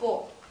говорит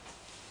Джокпо.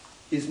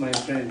 He's my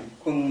friend.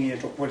 Kung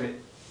Chokpore.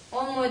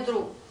 Он мой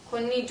друг.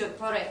 Конни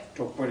Джокпоре.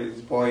 Chokpore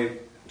is boy.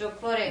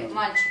 Джокпоре,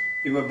 мальчик.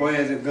 If a boy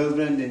has a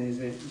girlfriend, then he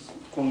says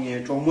Kung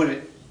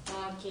Chomore.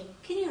 Окей.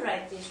 Can you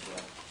write this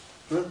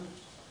word? Huh?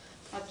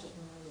 Окей.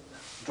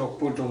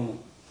 Chokpo Tomu.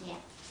 Yeah.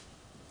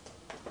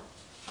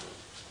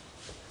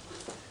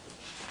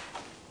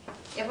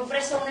 Я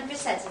попросила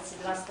написать эти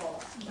два слова.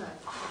 Да.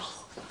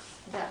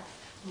 Да.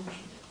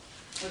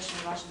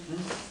 Очень важно.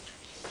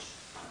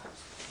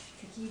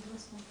 Какие два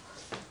слова?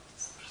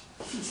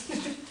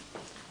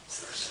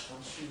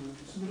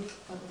 Друг,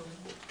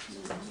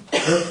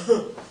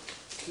 подруга.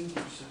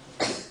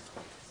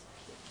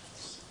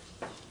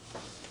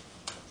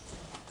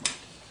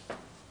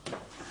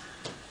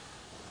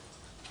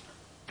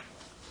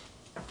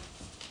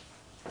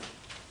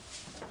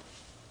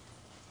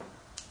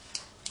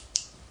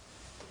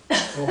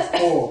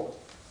 Chokpo.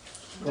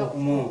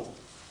 Chokmo.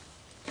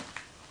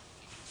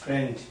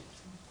 Friend.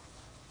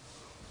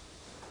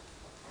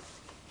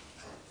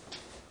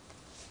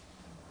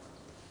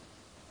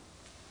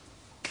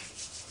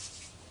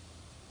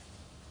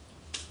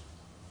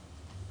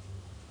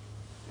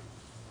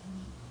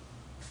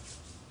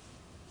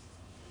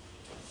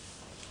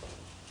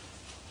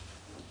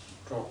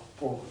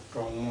 Chokpo.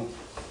 Chokmo.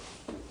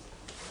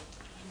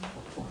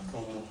 Chokpo.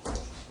 Chokmo.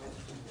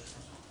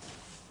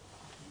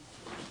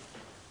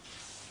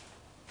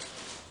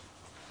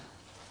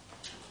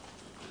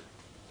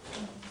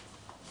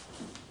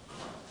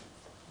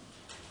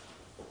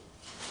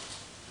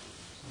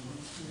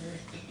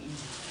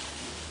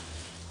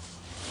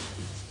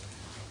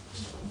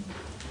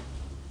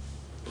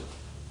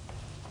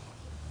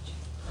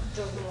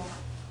 Джокмо.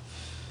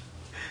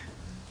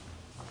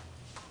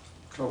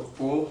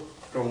 Chokpo.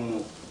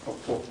 Chokmo.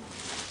 Chokpo.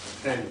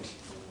 Friend.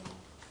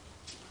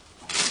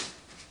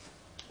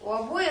 У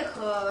обоих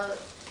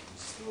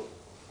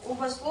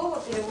оба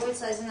слова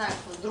переводятся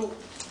одинаково, друг.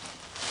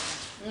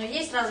 Но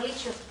есть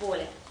различия в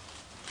поле.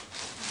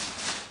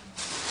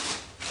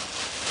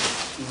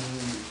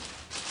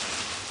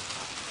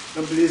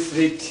 Now please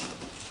read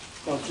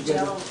all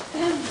together.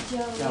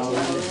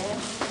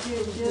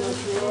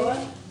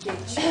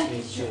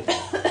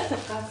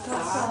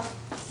 Коса,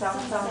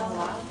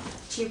 самсамла,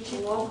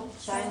 чекло,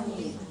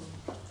 сани,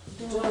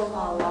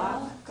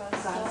 джомала,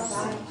 коса,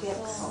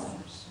 персон.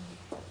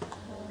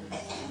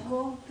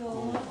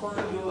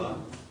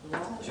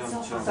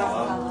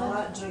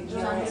 Самсамла,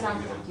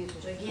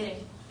 джогири,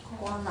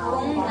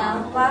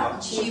 Кунампа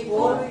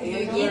чибо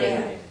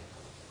йогире.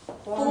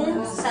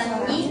 Кун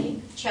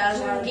санни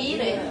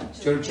чаргире.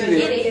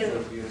 Чоргире.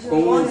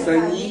 Kung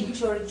Sani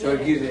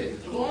Chorgire.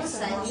 Кун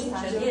санни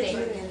чоргире.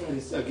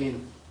 Please again.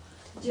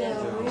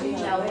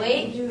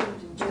 Джавей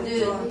ду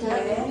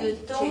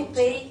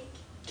томпей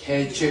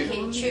Kechu.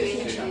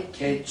 кечу.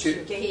 Kechu.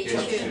 Кечу.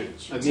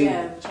 Again.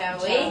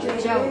 Джавей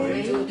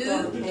ду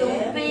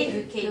томпей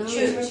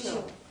кечу.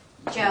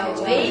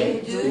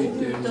 Джавей ду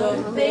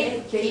томпей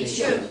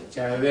кечу.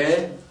 Jave.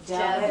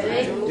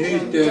 Джавей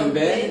Du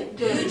Dumbe.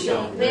 ду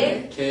томпей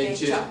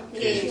Kechu.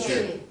 кечу.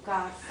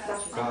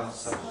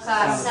 каса,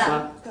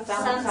 Каса,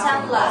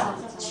 самсамла,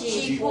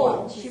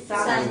 чипо,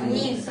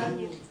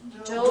 санни,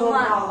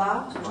 джомала,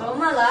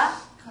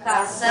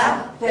 каса,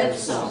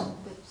 пепсон.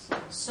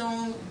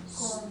 Сум,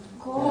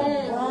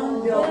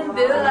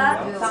 кумбюла,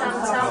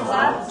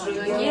 самсамла,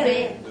 йогире.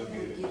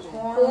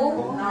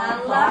 Кум,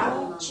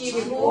 намла,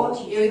 чипо,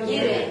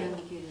 йогире.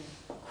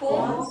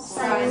 Кум,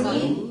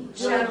 санни,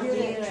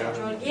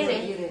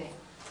 джогире.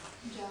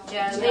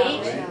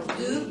 Джавей,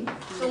 ду,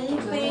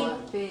 тумпей,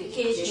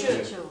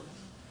 кечу.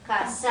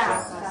 Каса,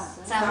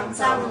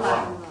 самсамла,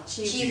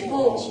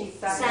 чипо,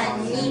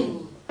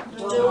 санни,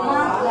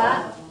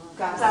 джомала,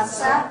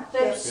 каса,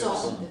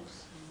 пепсон.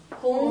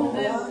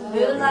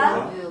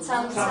 Кумбюла,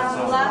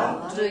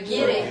 самсамла,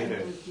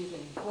 джогире.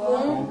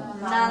 Кум,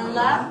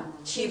 Нанла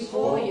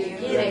чипу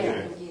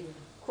югире.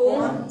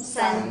 Кун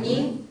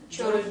санни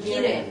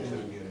чургире.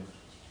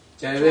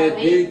 자외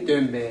뒤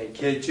뜸배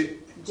개추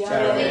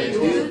자외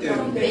뒤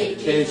뜸배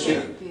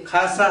개추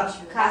카사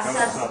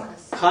Каса.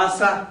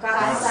 카사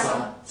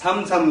Каса.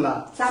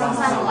 삼삼라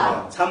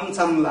Самсамла.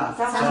 삼삼라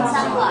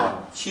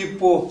Самсамла.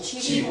 치포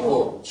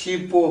Чипу.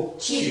 치포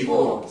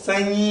Чипу.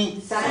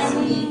 사니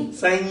Сани.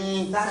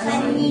 사니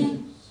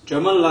Сани.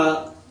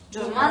 저말라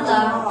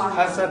Джумала.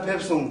 카사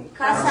펩송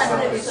Каса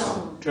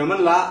пепсум.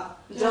 저말라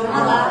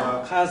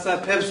Джумала.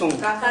 카사 펩송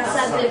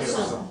Каса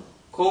пепсум.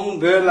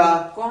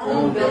 콩벨라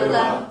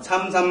Кумбела.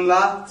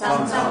 삼삼라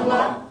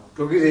Самсамла.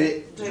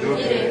 독일에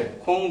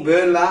Джугире.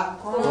 콩벨라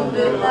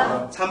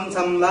Кумбела.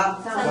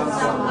 삼삼라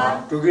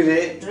Самсамла.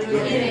 독일에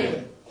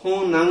Джугире.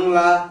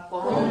 콩낭라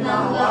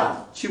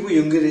Кумнамла. 치부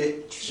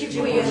연결에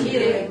Чипу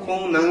югире.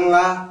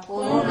 콩낭라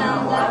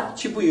Кумнамла.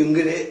 치부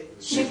연결에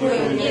Чипу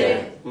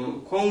югире.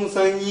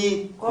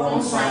 콩선이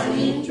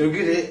Кумсани.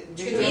 저기래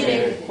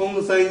Джугире.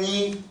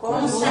 콩선이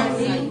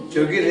Кумсани.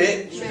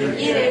 저기래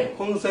Джугире.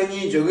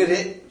 콩선이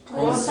저기래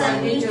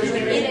Кумсани.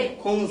 Джугире.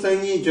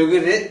 콩선이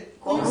저기래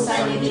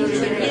Кумсани.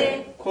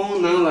 Джугире.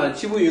 콩낭라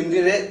치부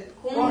연결에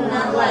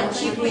Кумнамла.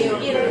 Чипу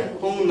югире.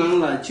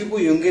 콩낭라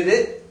치부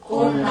연결에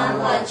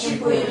Кумнамла.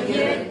 Чипу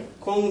югире.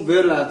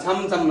 콩벨라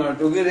참참라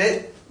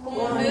저기래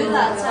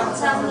Кумбела.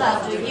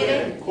 Самсамла.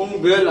 Джугире.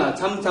 콩벨라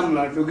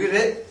참참라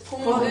저기래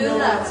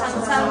Кумбела.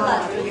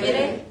 Самсамла.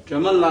 Джугире.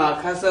 저말라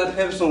카사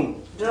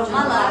펩송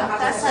Джумала.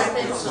 Каса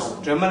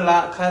пепсум.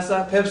 저말라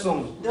카사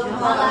펩송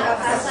Джумала.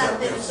 Каса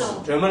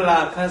пепсум.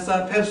 저말라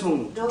카사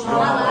펩송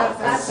Джумала.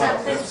 Каса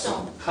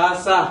пепсум.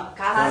 카사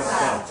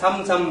Каса.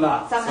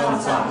 참참라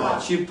Самсамла.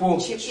 치포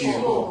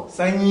Чипу.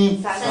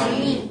 사니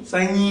Сани.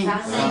 사니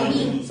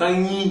Сани.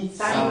 사니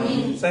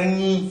Сани.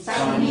 사니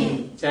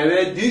Сани.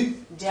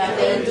 자외뒤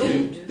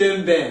Джаведу.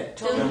 뜸배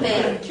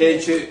Тумбе.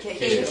 개추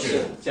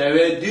Кечу.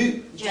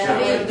 자외뒤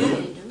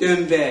Джаведу.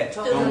 뜸배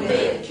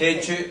Тумбе.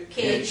 개추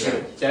Кечу.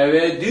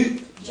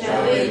 자외뒤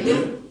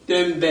Джаведу.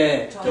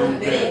 뜸배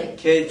Тумбе.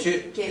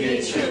 개추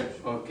Кечу.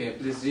 Okay,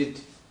 please read.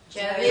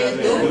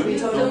 Джаведу.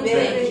 Тумбе.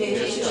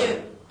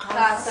 Кечу.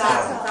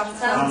 Каса.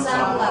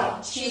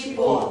 Самсамла.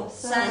 Чипо.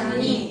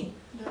 Сани.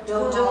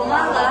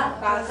 Джумала.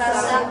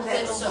 Каса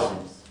пепсум.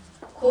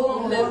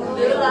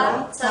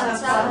 Кумбела.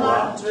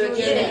 Самсамла.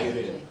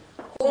 Джугире.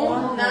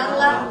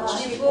 Кумнала.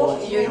 Чипо.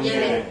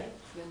 Югире.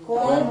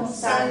 Кум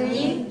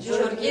Сани.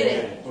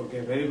 Джургире.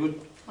 Okay, very good.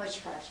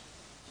 Очень хорошо.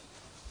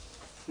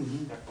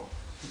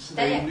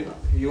 Читали?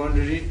 You want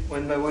to read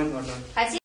one by one or not? Хотите?